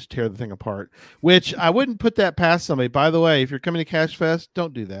hitch and you just tear the thing apart, which I wouldn't put that past somebody. By the way, if you're coming to Cache Fest,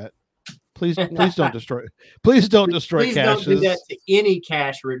 don't do that. Please don't destroy. Please don't destroy please caches. Don't do that to any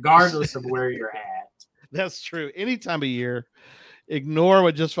cache, regardless of where you're at. That's true. Any time of year, ignore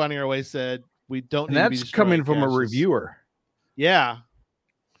what Just Finding Our Way said. We don't. And need that's to be coming from caches. a reviewer. Yeah.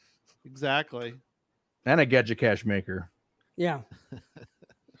 Exactly. And a gadget cache maker. Yeah.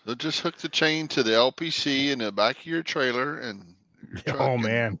 So just hook the chain to the LPC in the back of your trailer and. Oh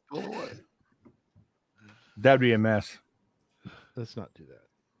man. That'd be a mess. Let's not do that.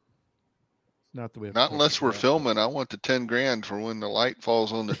 Not the way. Not unless we're filming. I want the $10,000 for when the light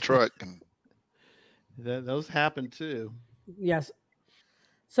falls on the truck. And those happen too. Yes.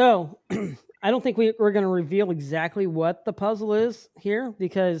 So I don't think we're going to reveal exactly what the puzzle is here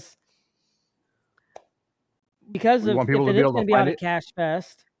because of if it is going to be out at Cache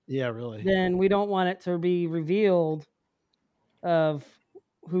Fest. Yeah, really. Then we don't want it to be revealed of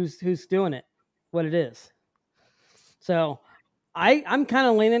who's doing it, what it is. So I'm kind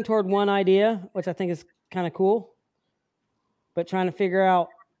of leaning toward one idea, which I think is kind of cool. but trying to figure out,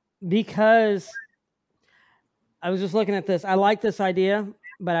 because I was just looking at this. I like this idea,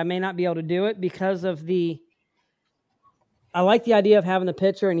 but I may not be able to do it because of I like the idea of having the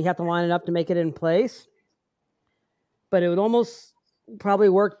picture and you have to line it up to make it in place. But it would almost probably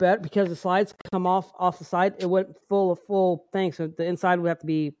work better because the slides come off the side. It went full thing, so the inside would have to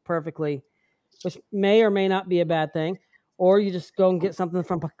be perfectly, which may or may not be a bad thing. Or you just go and get something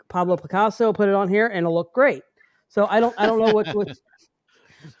from Pablo Picasso, put it on here, and it'll look great. So I don't know what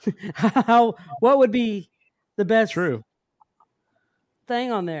what would be the best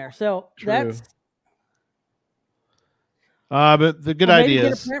thing on there. So that's. But the good idea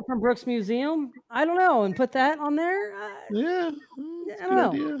is get a print from Brooks Museum. I don't know, and put that on there. I don't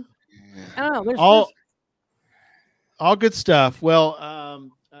know. Idea. I don't know. There's all good stuff. Well,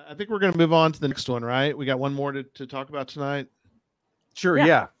 I think we're going to move on to the next one, right? We got one more to talk about tonight. Sure.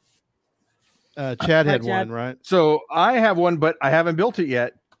 Yeah. Chad had one, right? So I have one, but I haven't built it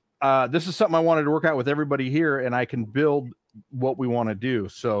yet. This is something I wanted to work out with everybody here, and I can build what we want to do.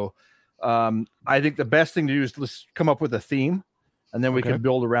 So I think the best thing to do is let's come up with a theme, and then we can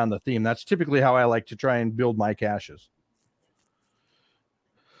build around the theme. That's typically how I like to try and build my caches.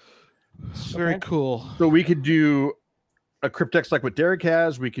 Very cool. So we could do a cryptex like what Derek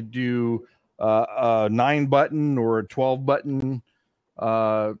has. We could do a 9-button or a 12-button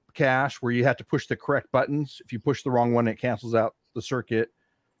cache where you have to push the correct buttons. If you push the wrong one, it cancels out the circuit.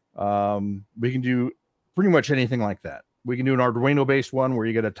 We can do pretty much anything like that. We can do an Arduino based one where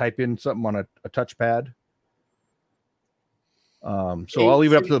you got to type in something on a touchpad. So I'll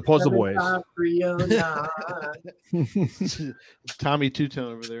leave it up to the puzzle boys. Tommy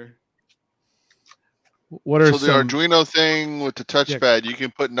Two-Tone over there. What are the Arduino thing with the touchpad? You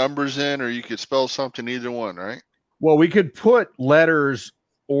can put numbers in, or you could spell something, either one, right? Well, we could put letters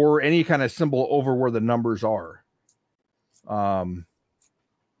or any kind of symbol over where the numbers are.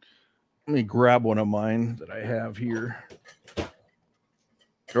 Let me grab one of mine that I have here.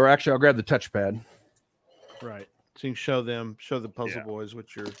 Or actually, I'll grab the touchpad. Right. So you can show the puzzle boys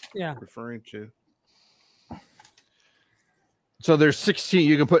what you're referring to. So there's 16.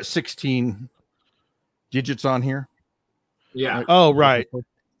 You can put 16 digits on here. Yeah. Oh, right.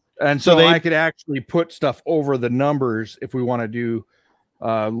 And so I could actually put stuff over the numbers if we want to do,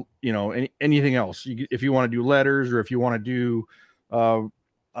 anything else. If you want to do letters, or if you want to do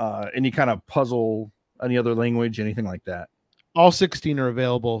any kind of puzzle, any other language, anything like that. All 16 are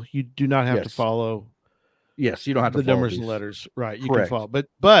available. You do not have to follow. Yes, you don't have to the follow numbers these. and letters. Right. You Correct. can follow.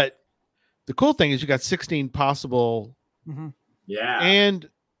 But the cool thing is you got 16 possible. Mm-hmm. Yeah. And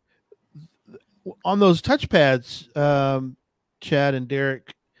on those touchpads, Chad and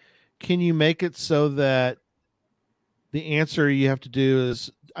Derek, can you make it so that the answer you have to do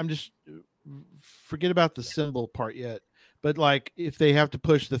is, forget about the symbol part yet, but like if they have to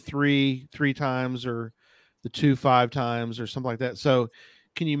push the 3 times or the 2 5 times or something like that. So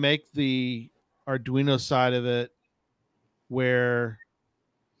can you make the Arduino side of it where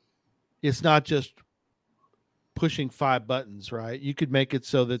it's not just pushing 5 buttons, right? You could make it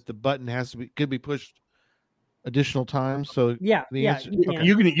so that the button could be pushed additional times. So you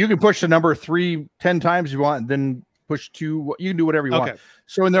can push the number 10 times if you want, and then push 2. You can do whatever you want.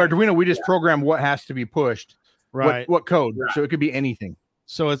 So in the Arduino, we just program what has to be pushed, right? What code. Right. So it could be anything.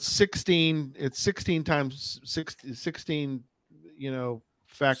 So it's 16. It's 16 times 16.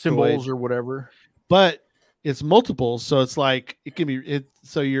 Factoid Symbols or whatever. But it's multiples, so it's like it can be.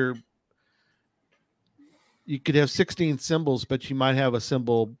 So you could have 16 symbols, but you might have a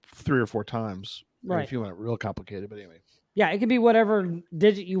symbol 3 or 4 times. Right. If you want it real complicated, but anyway. Yeah, it could be whatever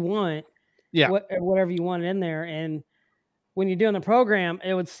digit you want. Yeah. Whatever you want in there, and when you're doing the program,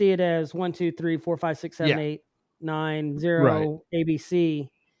 it would see it as 1, 2, 3, 4, 5, 6, 7, 8, 9, 0, ABC.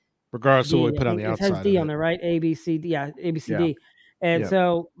 Regardless of what we put on the outside. It has D on there, right? A, B, C, D. Yeah, A, B, C, D. And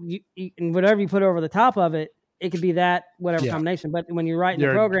so and whatever you put over the top of it, it could be that whatever combination. But when you're writing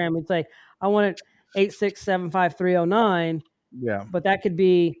the program, it's like, I want it 8675309. Yeah. But that could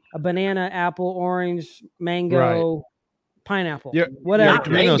be a banana, apple, orange, mango, pineapple. Yeah. Whatever.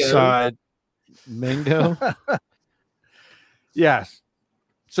 Arduino side. Mango. Yes.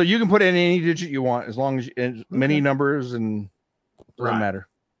 So you can put in any digit you want, as long as many numbers, and doesn't matter.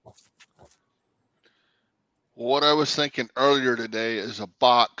 What I was thinking earlier today is a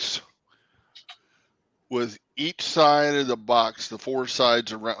box with each side of the box, the 4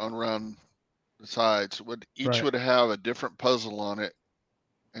 sides around the sides, would have a different puzzle on it.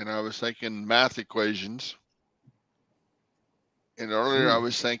 And I was thinking math equations. And earlier I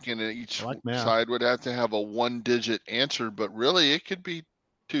was thinking that each side would have to have a 1-digit answer, but really it could be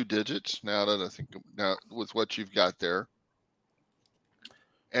 2 digits now that I think with what you've got there.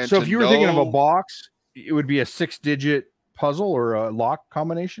 And so if you were thinking of a box, it would be a 6-digit puzzle or a lock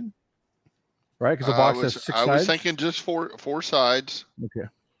combination, right? Because a box has 6 sides. I was thinking just four sides. Okay.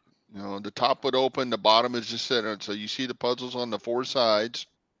 You know, the top would open, the bottom is just center. So you see the puzzles on the 4 sides.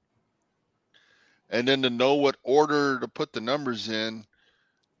 And then to know what order to put the numbers in,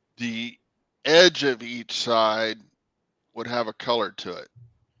 the edge of each side would have a color to it.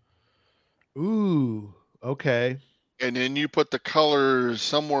 Ooh, okay. And then you put the colors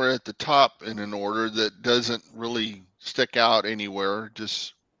somewhere at the top in an order that doesn't really stick out anywhere.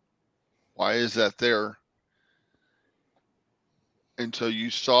 Just why is that there? And so you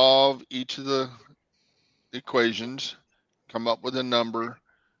solve each of the equations, come up with a number,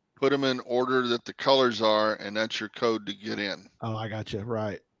 put them in order that the colors are, and that's your code to get in. Oh, I got you.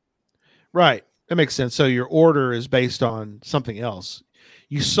 Right. That makes sense. So your order is based on something else.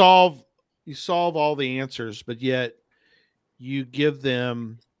 You solve all the answers, but yet you give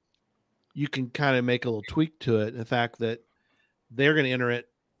them, you can kind of make a little tweak to it. The fact that they're going to enter it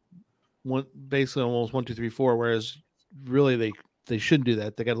basically almost 1, 2, 3, 4, whereas really they shouldn't do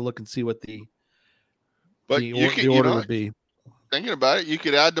that. They got to look and see what the order would be. Thinking about it, you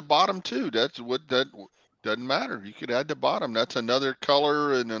could add the bottom too. That doesn't matter. You could add the bottom. That's another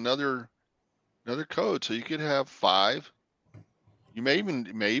color and another code. So you could have 5. You may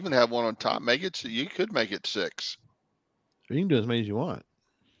even have one on top. Make it so you could make it 6. You can do as many as you want.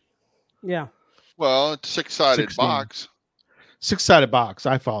 Yeah. Well, it's 6-sided box. 6-sided box.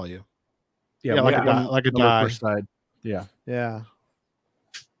 I follow you. Yeah, like a die. Per side. Yeah. Yeah.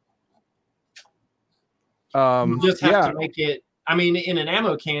 You just have to make it. I mean, in an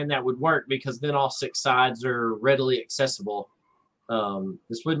ammo can that would work because then all 6 sides are readily accessible.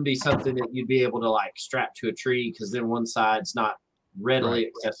 This wouldn't be something that you'd be able to like strap to a tree because then one side's not readily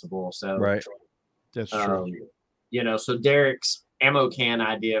accessible. So right, that's true. You know, so Derek's ammo can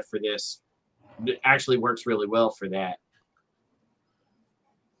idea for this actually works really well for that.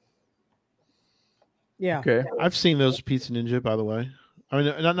 Yeah. Okay. I've seen those Pizza Ninja, by the way. I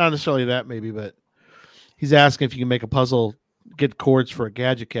mean, not necessarily that maybe, but he's asking if you can make a puzzle, get chords for a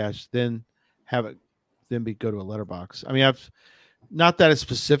gadget cache, then have it, go to a letterbox. I mean, I've not that a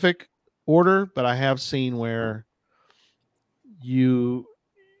specific order, but I have seen where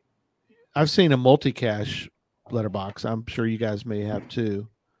I've seen a multi-cache letterbox. I'm sure you guys may have too.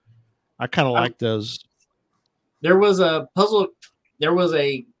 I kind of like those. There was a puzzle.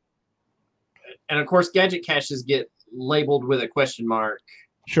 And of course, gadget caches get labeled with a question mark.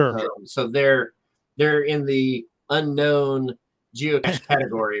 Sure. So they're in the unknown geocache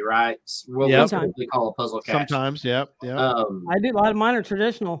category, right? What we typically call a puzzle cache. Sometimes, yep. I do a lot of mine are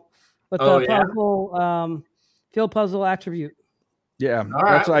traditional with the puzzle field puzzle attribute. Yeah,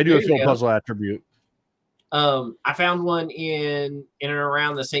 that's what I do. A field puzzle attribute. I found one in and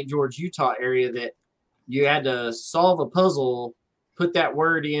around the St. George, Utah area that you had to solve a puzzle, put that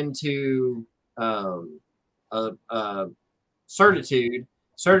word into certitude.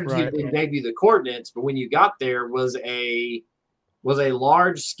 Certitude then gave you the coordinates, but when you got there was a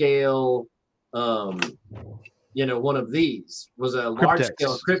large scale, one of these was a large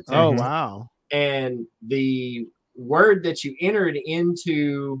scale cryptex. Oh wow! And the word that you entered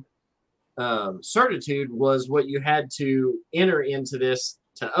into certitude was what you had to enter into this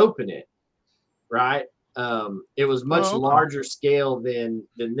to open it, right? It was much larger scale than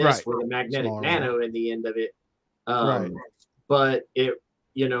this with a magnetic nano in the end of it. But it,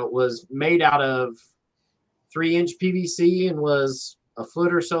 it was made out of 3-inch PVC and was a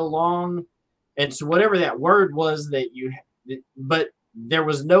foot or so long. And so whatever that word was but there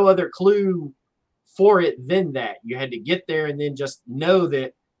was no other clue for it than that. You had to get there and then just know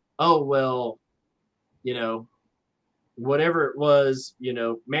that, whatever it was,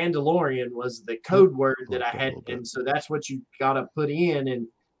 Mandalorian was the code word that I had. And so that's what you got to put in and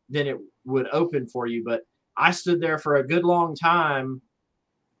then it would open for you. But I stood there for a good long time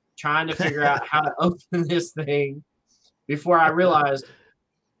trying to figure out how to open this thing before I realized,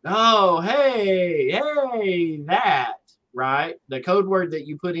 that, right? The code word that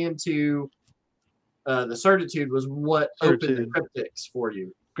you put into the certitude was what opened the cryptics for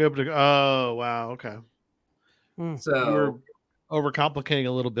you. Oh, wow. Okay. So you're overcomplicating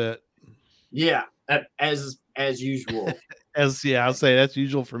a little bit. Yeah, as usual. I'll say that's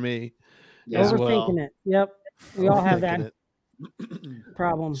usual for me. Overthinking it. Yep. We all have that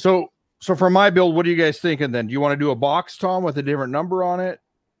problem. So for my build, what are you guys thinking then? Do you want to do a box, Tom, with a different number on it?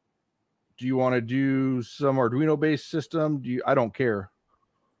 Do you want to do some Arduino based system? I don't care.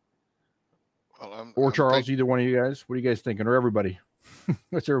 Well, or Charles, either one of you guys. What are you guys thinking? Or everybody?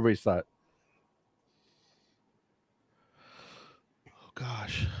 What's everybody's thought?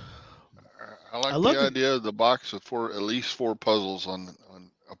 gosh. I like the idea of the box with at least 4 puzzles on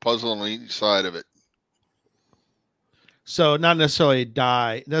a puzzle on each side of it. So not necessarily a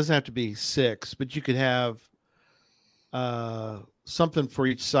die. It doesn't have to be 6, but you could have something for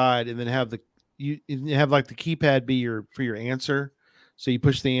each side, and then have you have like the keypad be for your answer. So you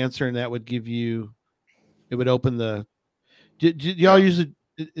push the answer, and that would give you. It would open the. Do y'all usually?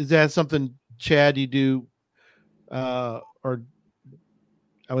 Is that something, Chad, you do? Or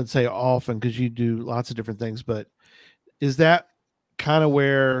I would say often, because you do lots of different things, but is that kind of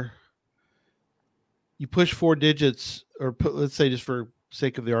where you push 4 digits, or let's say, just for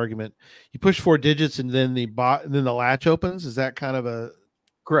sake of the argument, you push 4 digits and then the latch opens? Is that kind of a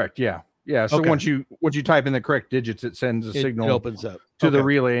correct? Yeah. So okay. once you type in the correct digits, it sends a signal. It opens up to the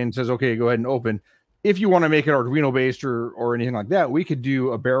relay and says, okay, go ahead and open. If you want to make it Arduino based or anything like that, we could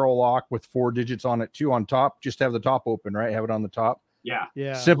do a barrel lock with 4 digits on it too on top. Just have the top open, right? Have it on the top.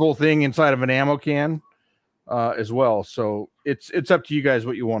 Yeah. Simple thing inside of an ammo can as well. So it's up to you guys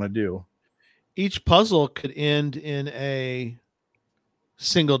what you want to do. Each puzzle could end in a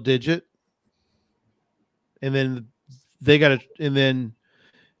single digit, and then then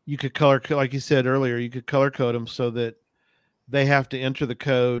you could color, like you said earlier, you could color code them so that they have to enter the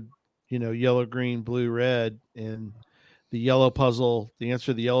code, yellow, green, blue, red, and the yellow puzzle. The answer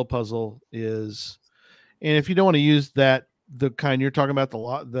to the yellow puzzle is, and if you don't want to use the kind you're talking about,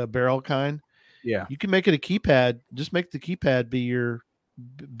 the barrel kind, you can make it a keypad. Just make the keypad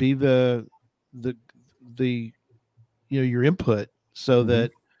be the your input, so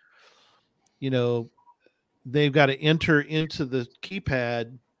that they've got to enter into the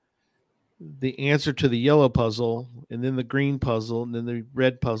keypad the answer to the yellow puzzle, and then the green puzzle, and then the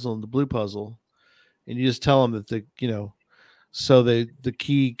red puzzle, and the blue puzzle, and you just tell them that so the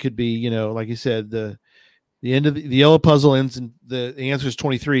key could be, like you said, the end of the yellow puzzle ends in the answer is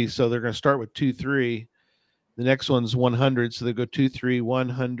 23, so they're going to start with 2 3. The next one's 100, so they go 2 3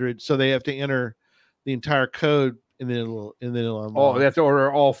 100. So they have to enter the entire code, and then it'll unlock. They have to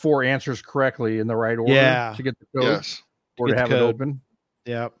order all 4 answers correctly in the right order to get the code. Yes. Or to have it open.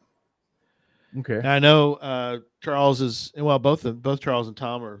 Yeah. Okay. And I know Charles is, well, both Charles and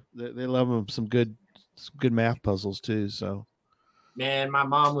Tom they love them some good math puzzles too. So, man, my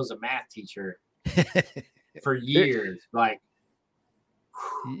mom was a math teacher for years. Like,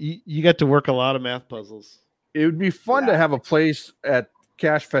 you got to work a lot of math puzzles. It would be fun to have a place at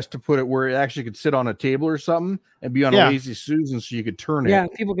Cash Fest to put it where it actually could sit on a table or something and be on a Lazy Susan, so you could turn it. Yeah,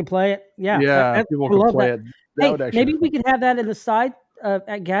 people could play it. Yeah, people could play it. Maybe we could have that in the side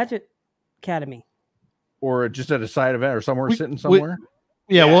at Gadget Academy, or just at a side event or somewhere sitting somewhere.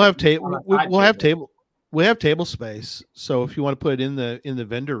 We'll have table. We'll have table. We have table space. So if you want to put it in the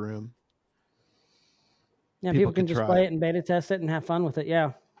vendor room, people can just play it and beta test it and have fun with it.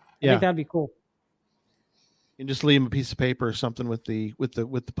 I think that'd be cool. And just leave them a piece of paper or something with the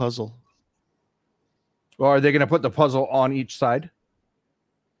puzzle. Well, are they going to put the puzzle on each side?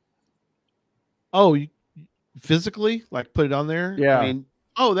 Oh, physically, like put it on there? Yeah. I mean,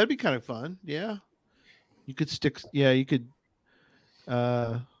 that'd be kind of fun. Yeah. You could stick. Yeah, you could.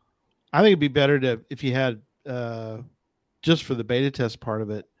 I think it'd be better if you had just for the beta test part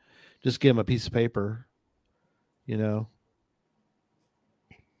of it, just give them a piece of paper.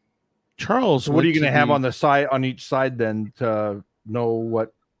 Charles, so what are you going to have on the side, on each side, then, to know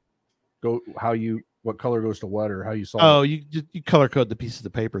what color goes to what, or how you solve it? You color code the piece of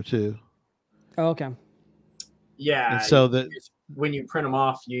the paper too. Oh, okay. Yeah. And so that when you print them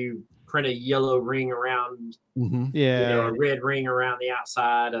off, you print a yellow ring around, a red ring around the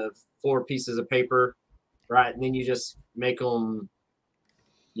outside of 4 pieces of paper, right? And then you just make them,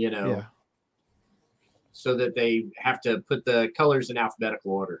 so that they have to put the colors in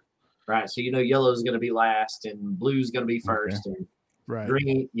alphabetical order. Right, so yellow is going to be last, and blue is going to be first, and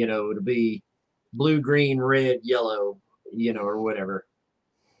green, it'll be blue, green, red, yellow, or whatever.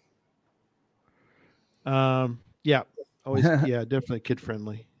 Always, definitely kid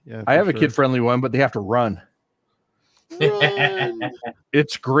friendly. Yeah, I have a kid friendly one, but they have to run.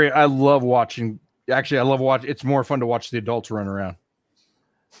 It's great. I love watching. Actually, I love watching. It's more fun to watch the adults run around.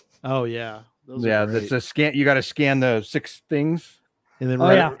 Oh yeah, that's a scan. You got to scan the 6 things. And then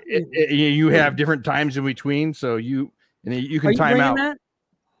you have different times in between, so you can time out. That?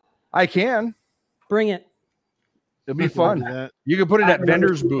 I can bring it. It'll be fun. You can put it at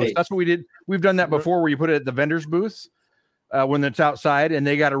vendors' booths. That's what we did. We've done that before, where you put it at the vendors' booths when it's outside, and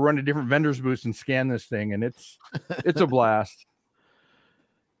they got to run to different vendors' booths and scan this thing, and it's a blast.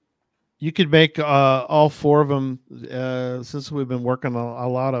 You could make all 4 of them since we've been working on a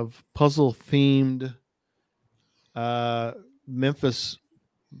lot of puzzle themed. Memphis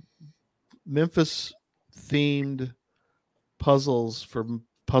themed puzzles from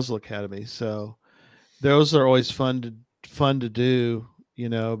Puzzle Academy. So those are always fun to do,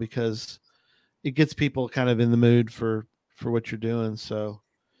 because it gets people kind of in the mood for what you're doing. So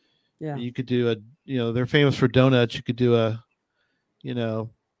yeah, you could do they're famous for donuts. You could do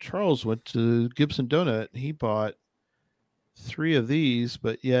Charles went to Gibson Donut. He bought 3 of these,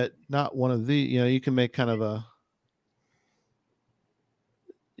 but yet not one of these. You can make kind of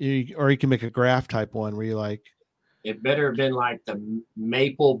or you can make a graph type one where you like. It better have been like the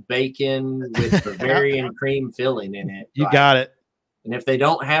maple bacon with Bavarian cream filling in it. You got it. And if they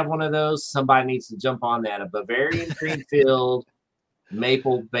don't have one of those, somebody needs to jump on that. A Bavarian cream filled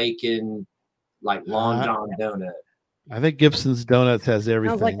maple bacon, like Long John donut. I think Gibson's Donuts has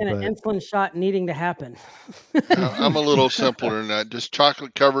everything. Sounds like an insulin shot needing to happen. I'm a little simpler than that. Just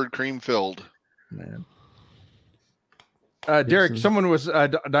chocolate covered, cream filled. Man. Derek, someone was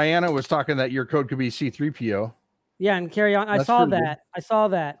Diana was talking that your code could be C3PO. Yeah, and carry on. I saw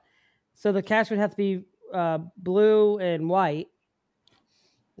that. So the cache would have to be blue and white,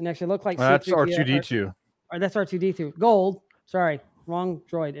 and actually look like that's R2D2. Or that's R2D2. Gold. Sorry, wrong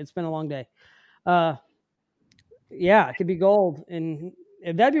droid. It's been a long day. Yeah, it could be gold, and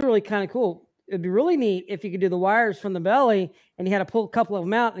that'd be really kind of cool. It'd be really neat if you could do the wires from the belly, and you had to pull a couple of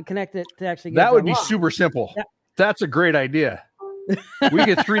them out and connect it to actually get that would be super simple. Yeah. That's a great idea. We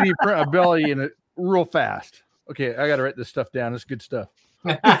could 3D print a belly in it real fast. Okay, I got to write this stuff down. It's good stuff.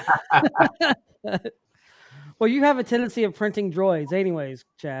 Well, you have a tendency of printing droids anyways,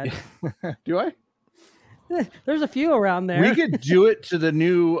 Chad. Do I? There's a few around there. We could do it to the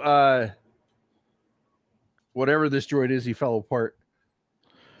new whatever this droid is he fell apart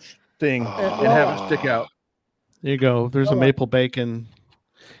thing and have it stick out. There you go. There's a maple bacon.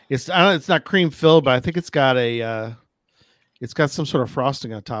 It's not cream filled, but I think it's got some sort of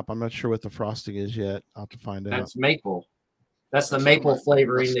frosting on top. I'm not sure what the frosting is yet. I'll have to find out. That's maple. That's the maple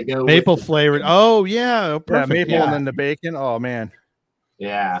flavoring to go. Maple flavored. Oh yeah, perfect. Yeah, maple and then the bacon. Oh man.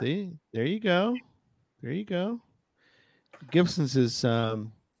 Yeah. See, there you go. Gibson's is.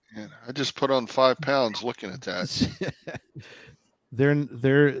 Man, I just put on 5 pounds looking at that. They're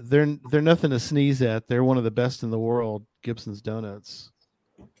nothing to sneeze at. They're one of the best in the world. Gibson's Donuts.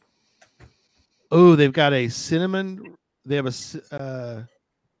 Oh, they've got a cinnamon. They have a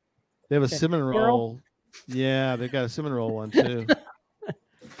cinnamon roll. Yeah, they've got a cinnamon roll one too.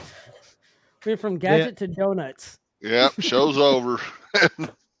 We're from gadget to donuts. Yep, show's over.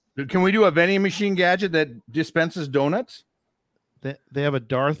 Can we do a vending machine gadget that dispenses donuts? They have a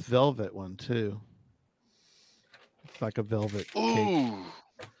Darth Velvet one too. It's like a velvet cake.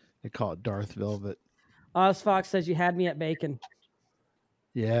 They call it Darth Velvet. Oz Fox says you had me at bacon.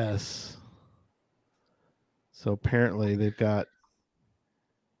 Yes. So apparently they've got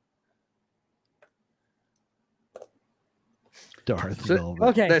Darth Velvet.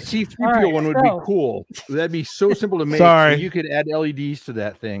 Okay. That C3PO one would be cool. That'd be so simple to make. Sorry. You could add LEDs to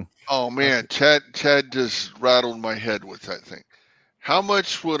that thing. Oh man, Chad just rattled my head with that thing. How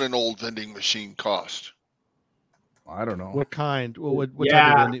much would an old vending machine cost? I don't know. What kind? What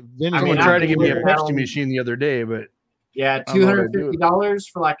type of vending machine? Someone tried to give me a Pepsi machine the other day, but yeah, $250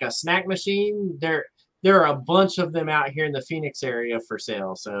 for like a snack machine. There are a bunch of them out here in the Phoenix area for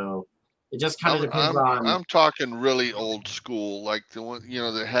sale. So it just kind of depends on. I'm talking really old school, like the one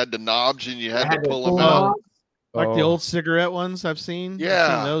that had the knobs and you had to pull them out, like the old cigarette ones I've seen. Yeah,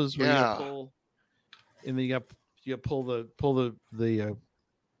 I've seen those where you pull, and then you pull the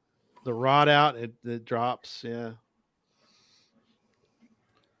rod out. It drops. Yeah.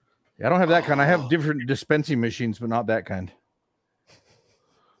 I don't have that kind. I have different dispensing machines, but not that kind.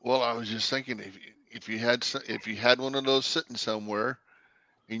 Well, I was just thinking if you had one of those sitting somewhere,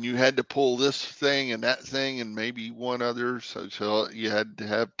 and you had to pull this thing and that thing and maybe one other, so you had to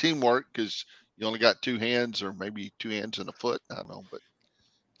have teamwork because you only got 2 hands or maybe 2 hands and a foot. I don't know, but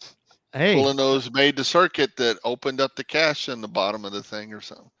pulling those made the circuit that opened up the cache in the bottom of the thing or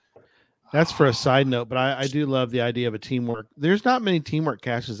something. That's for a side note, but I do love the idea of a teamwork. There's not many teamwork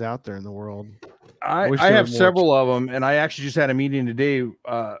caches out there in the world. I have several of them, and I actually just had a meeting today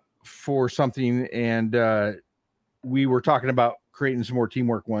for something, and we were talking about creating some more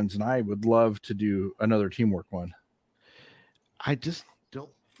teamwork ones, and I would love to do another teamwork one. I just don't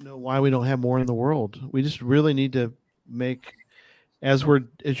know why we don't have more in the world. We just really need to make, as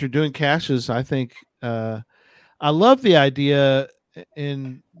you're doing caches, I think I love the idea.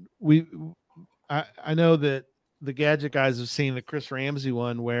 And I know that the gadget guys have seen the Chris Ramsey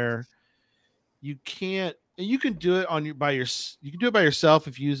one where you can do it by yourself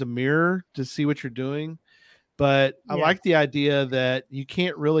if you use a mirror to see what you're doing, But I like the idea that you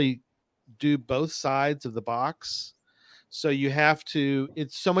can't really do both sides of the box. So you have to,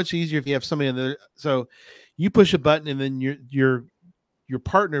 it's so much easier if you have somebody in there. So you push a button and then your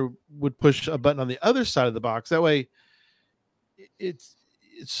partner would push a button on the other side of the box. That way it's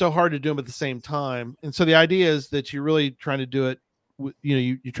so hard to do them at the same time. And so the idea is that you're really trying to do it,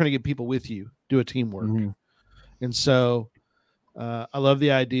 you're trying to get people with you, do a teamwork. Mm-hmm. And so I love the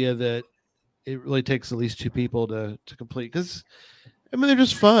idea that it really takes at least two people to complete, because I mean, they're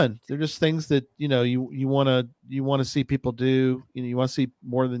just fun. They're just things that, you want to see people do. You want to see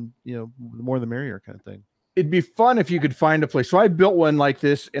more than, the more the merrier kind of thing. It'd be fun if you could find a place. So I built one like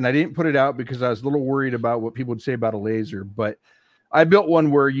this, and I didn't put it out because I was a little worried about what people would say about a laser. But I built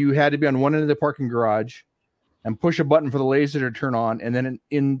one where you had to be on one end of the parking garage and push a button for the laser to turn on. And then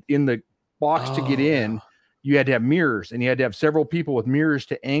in the box to get in, you had to have mirrors, and you had to have several people with mirrors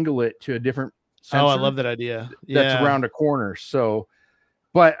to angle it to a different sensor. Oh, I love that idea. That's around a corner. So,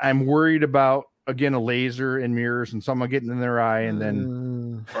 but I'm worried about, again, a laser and mirrors and someone getting in their eye and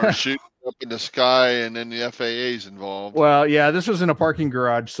then or shooting up in the sky, and then the FAA's involved. Well, yeah, this was in a parking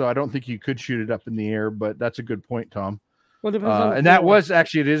garage, so I don't think you could shoot it up in the air, but that's a good point, Tom. Well, and that was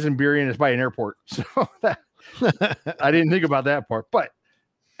actually, it is in Burien, it's by an airport. So I didn't think about that part. But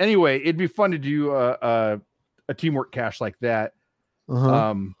anyway, it'd be fun to do a teamwork cache like that.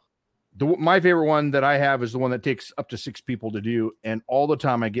 Uh-huh. My favorite one that I have is the one that takes up to 6 people to do. And all the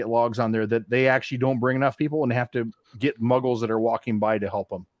time I get logs on there that they actually don't bring enough people and they have to get muggles that are walking by to help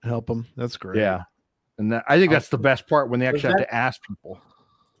them. That's great. Yeah. And I think that's the best part, when they actually have to ask people.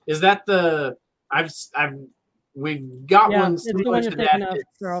 Is that we've got one similar to that.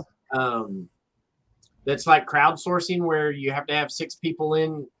 That's like crowdsourcing, where you have to have 6 people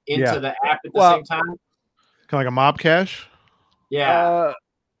into the app at the same time. Kind of like a mob cache. Yeah.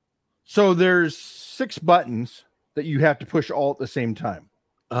 So there's 6 buttons that you have to push all at the same time.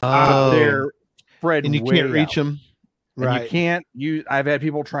 They're spread, and you can't reach them. Right. You can't use. I've had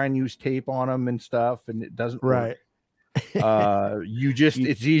people try and use tape on them and stuff, and it doesn't work.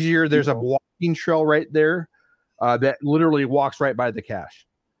 It's easier. There's a walking trail right there that literally walks right by the cache,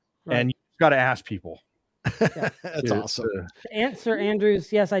 and you got to ask people. That's awesome. To answer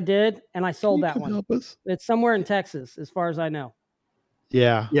Andrews, yes, I did, and I sold that one. It's somewhere in Texas, as far as I know.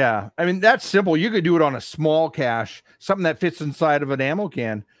 Yeah. I mean, that's simple. You could do it on a small cache, something that fits inside of an ammo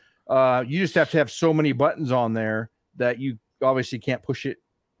can. You just have to have so many buttons on there that you obviously can't push it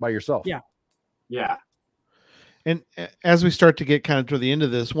by yourself. Yeah. And as we start to get kind of toward the end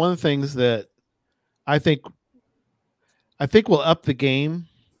of this, one of the things that I think will up the game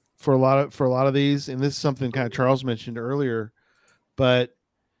for a lot of these, and this is something kind of Charles mentioned earlier, but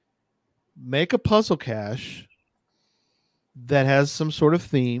make a puzzle cache that has some sort of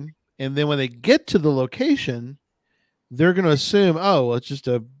theme, and then when they get to the location, they're going to assume, it's just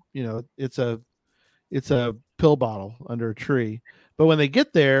it's a pill bottle under a tree. But when they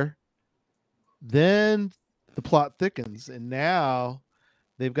get there, then the plot thickens, and now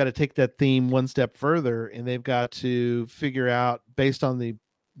they've got to take that theme one step further, and they've got to figure out, based on a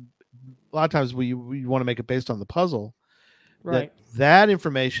lot of times we want to make it based on the puzzle, right? That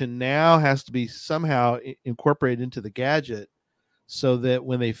information now has to be somehow incorporated into the gadget, so that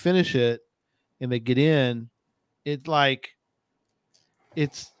when they finish it and they get in, it's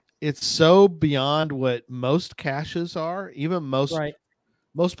so beyond what most caches are, even most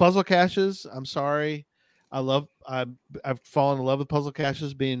puzzle caches. I'm sorry. I've fallen in love with puzzle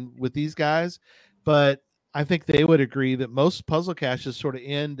caches being with these guys, but I think they would agree that most puzzle caches sort of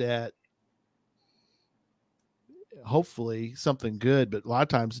end at hopefully something good, but a lot of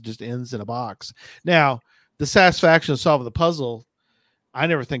times it just ends in a box. Now, the satisfaction of solving the puzzle, I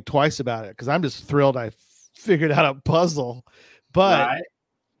never think twice about it, because I'm just thrilled I figured out a puzzle. But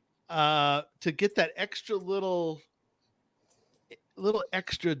to get that extra little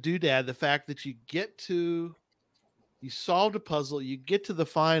extra doodad, the fact that you solved a puzzle, you get to the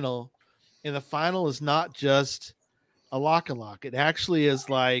final, and the final is not just a lock and lock. It actually is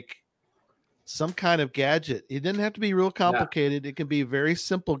like some kind of gadget. It didn't have to be real complicated. It can be a very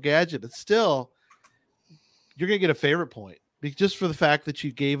simple gadget, but still, you're going to get a favorite point just for the fact that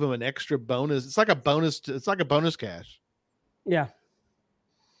you gave them an extra bonus. It's like a bonus. It's like a bonus cache. Yeah.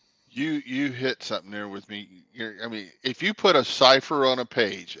 You hit something there with me. I mean, if you put a cipher on a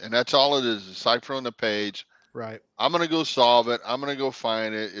page, and that's all it is, a cipher on the page, right? I'm going to go solve it. I'm going to go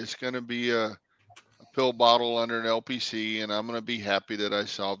find it. It's going to be a pill bottle under an LPC, and I'm going to be happy that I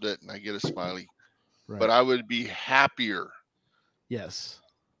solved it, and I get a smiley. Right. But I would be happier. Yes.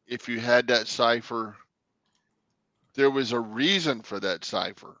 If you had that cipher, there was a reason for that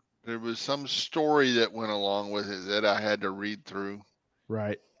cipher. There was some story that went along with it that I had to read through.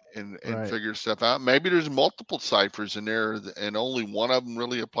 Right. And figure stuff out. Maybe there's multiple ciphers in there, and only one of them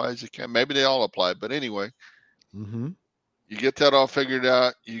really applies to maybe they all apply. But anyway, you get that all figured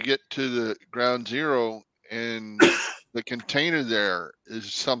out. You get to the ground zero, and the container there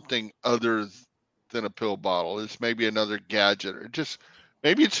is something other than a pill bottle. It's maybe another gadget, or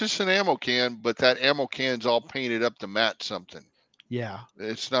maybe it's just an ammo can, but that ammo can's all painted up to match something. Yeah.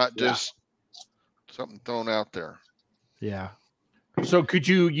 It's not just something thrown out there. Yeah. So could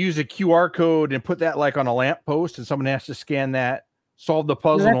you use a QR code and put that like on a lamppost, and someone has to scan that, solve the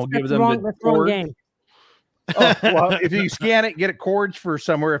puzzle, and we'll give them the cord? Game. Oh, well, if you scan it, get it cords for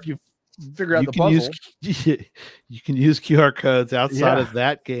somewhere. If you figure out the puzzle, you can use QR codes outside of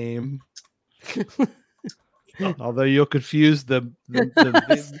that game. Although you'll confuse the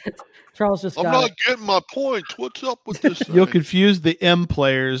Charles just. I'm not getting my points. What's up with this? You'll confuse the M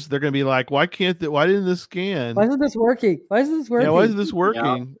players. They're going to be like, "Why didn't this scan? Why isn't this working? Yeah, why isn't this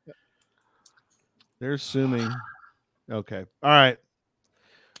working?" Yeah. They're assuming. Okay, all right.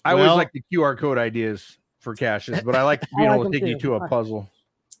 I always like the QR code ideas for caches, but I like being able to take you to a puzzle.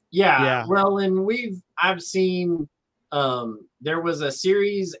 Yeah. Well, and I've seen. There was a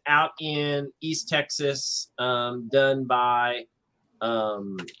series out in East Texas done by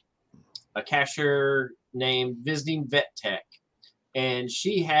a cacher named Visiting Vet Tech. And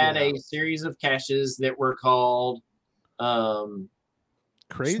she had a series of caches that were called smartphone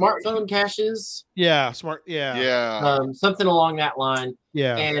caches. Yeah, smart. Yeah. Something along that line.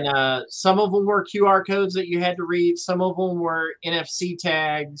 Yeah. And some of them were QR codes that you had to read. Some of them were NFC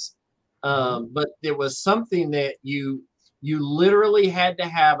tags. But there was something that you literally had to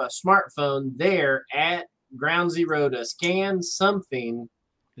have a smartphone there at ground zero to scan something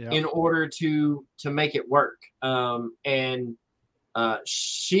in order to make it work. And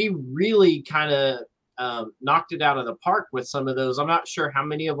she really kind of knocked it out of the park with some of those. I'm not sure how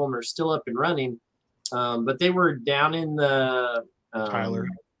many of them are still up and running, but they were down in the Tyler,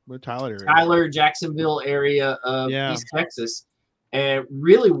 Jacksonville area of East Texas, and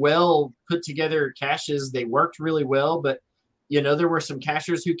really well put together caches. They worked really well, but there were some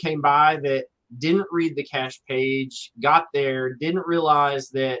cachers who came by that didn't read the cache page, got there, didn't realize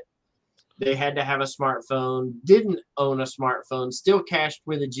that they had to have a smartphone, didn't own a smartphone, still cached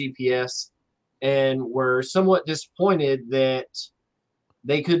with a GPS, and were somewhat disappointed that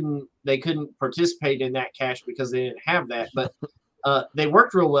they couldn't participate in that cache because they didn't have that. But they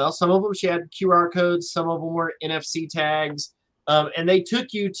worked real well. Some of them she had QR codes, some of them were NFC tags, and they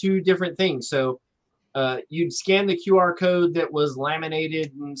took you to different things. So you'd scan the QR code that was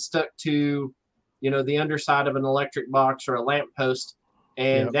laminated and stuck to, the underside of an electric box or a lamppost.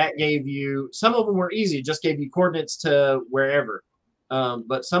 And that gave you, some of them were easy, just gave you coordinates to wherever.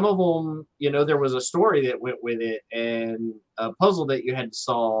 But some of them, there was a story that went with it and a puzzle that you had to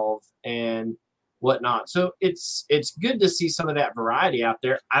solve and whatnot. So it's good to see some of that variety out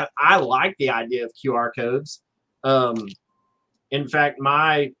there. I like the idea of QR codes. In fact,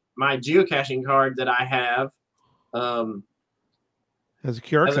 my geocaching card that I have has a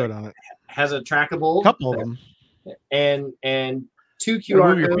QR code on it. Has a trackable. A couple of them. And two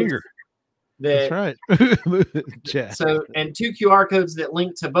QR codes. That's right. So, and two QR codes that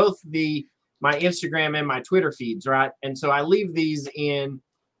link to both my Instagram and my Twitter feeds, right? And so I leave these in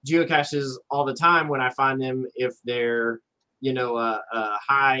geocaches all the time when I find them if they're, a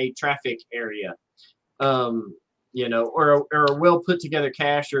high traffic area. Or a well put together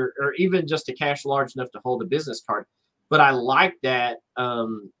cache or even just a cache large enough to hold a business card. But I like that,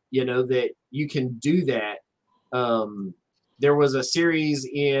 that you can do that. There was a series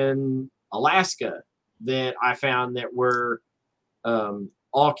in Alaska that I found that were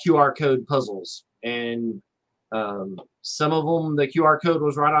all QR code puzzles. And some of them, the QR code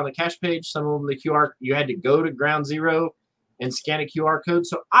was right on the cache page. Some of them, you had to go to ground zero and scan a QR code.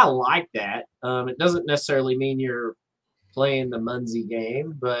 So I like that. It doesn't necessarily mean you're playing the Munzie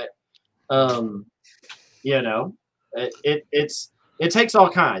game, but it takes all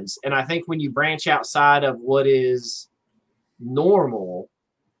kinds. And I think when you branch outside of what is normal,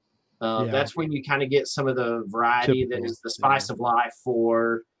 that's when you kind of get some of the variety that is the spice of life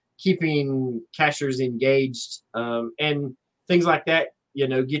for keeping cachers engaged, and things like that,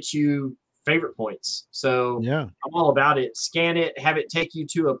 get you favorite points. So I'm all about it. Scan it, have it take you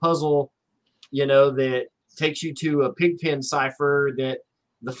to a puzzle, that takes you to a Pigpen cipher that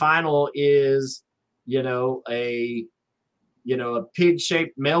the final is, a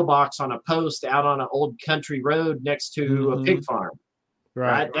pig-shaped mailbox on a post out on an old country road next to a pig farm.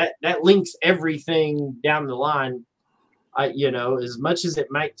 Right. That links everything down the line. as much as it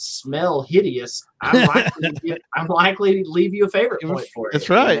might smell hideous, I'm likely to leave you a favorite point for it. That's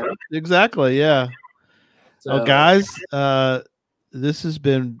right. Exactly. Yeah. So, guys, this has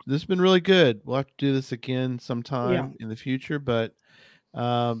been really good. We'll have to do this again sometime in the future, but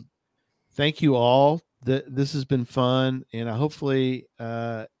thank you all. This has been fun, and hopefully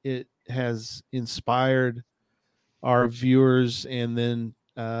it has inspired our viewers, and then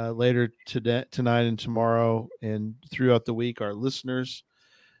later tonight and tomorrow and throughout the week, our listeners.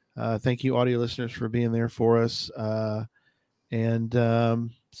 Thank you, audio listeners, for being there for us. And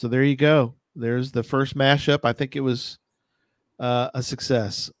so there you go. There's the first mashup. I think it was a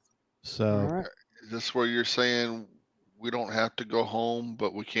success. So right. Is this where you're saying we don't have to go home,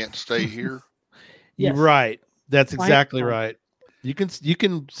 but we can't stay here? Yes. You're right. That's exactly right. You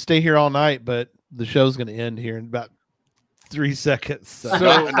can stay here all night, but the show's going to end here in about 3 seconds. So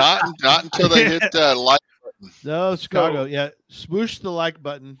not until they hit the like button. No, Chicago. Yeah, smoosh the like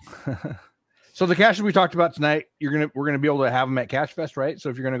button. So the caches we talked about tonight, we're gonna be able to have them at Cache Fest, right? So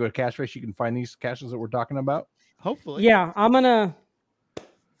if you're gonna go to Cache Fest, you can find these caches that we're talking about. Hopefully. Yeah, I'm gonna.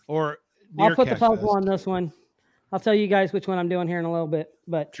 Or I'll put the puzzle on this one. I'll tell you guys which one I'm doing here in a little bit.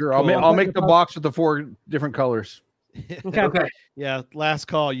 But sure, I'll make the box with the 4 different colors. Okay. Yeah, last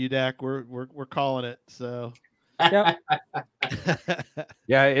call, UDAC. We're calling it. So. Yep.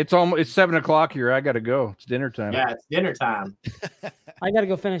 Yeah, it's 7:00 here. I got to go. It's dinner time. Yeah, it's dinner time. I got to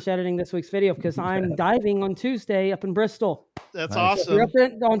go finish editing this week's video because I'm diving on Tuesday up in Bristol. That's awesome. You're up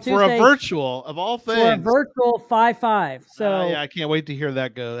on Tuesday for a virtual of all things. For a virtual 5-5. So yeah, I can't wait to hear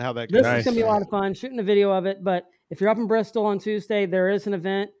that go. How that goes. This is gonna be a lot of fun. Shooting a video of it. But if you're up in Bristol on Tuesday, there is an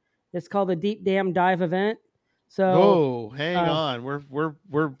event. It's called the Deep Dam Dive event. So hang on.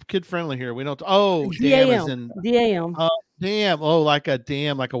 We're kid friendly here. We don't. Dam is in DAM. Dam. Oh, like a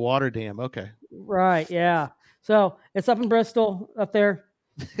dam, like a water dam. Okay. Right. Yeah. So it's up in Bristol, up there.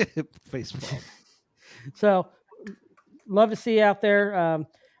 Facebook. So love to see you out there.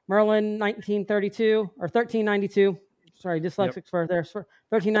 Merlin 1932 or 1392. Sorry, dyslexics for there.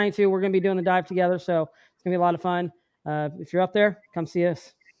 1392. We're going to be doing the dive together, so it's going to be a lot of fun. If you're up there, come see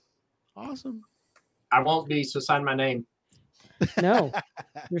us. Awesome. I won't be, so sign my name. No,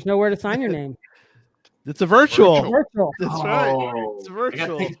 there's nowhere to sign your name. It's a virtual. Virtual. That's right. It's a virtual. I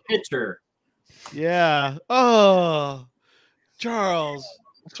got to take a picture. Yeah. Oh, Charles.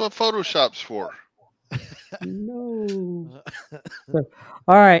 That's what Photoshop's for. No.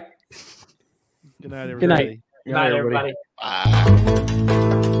 All right. Good night, everybody. Good night. Good night, everybody. Bye.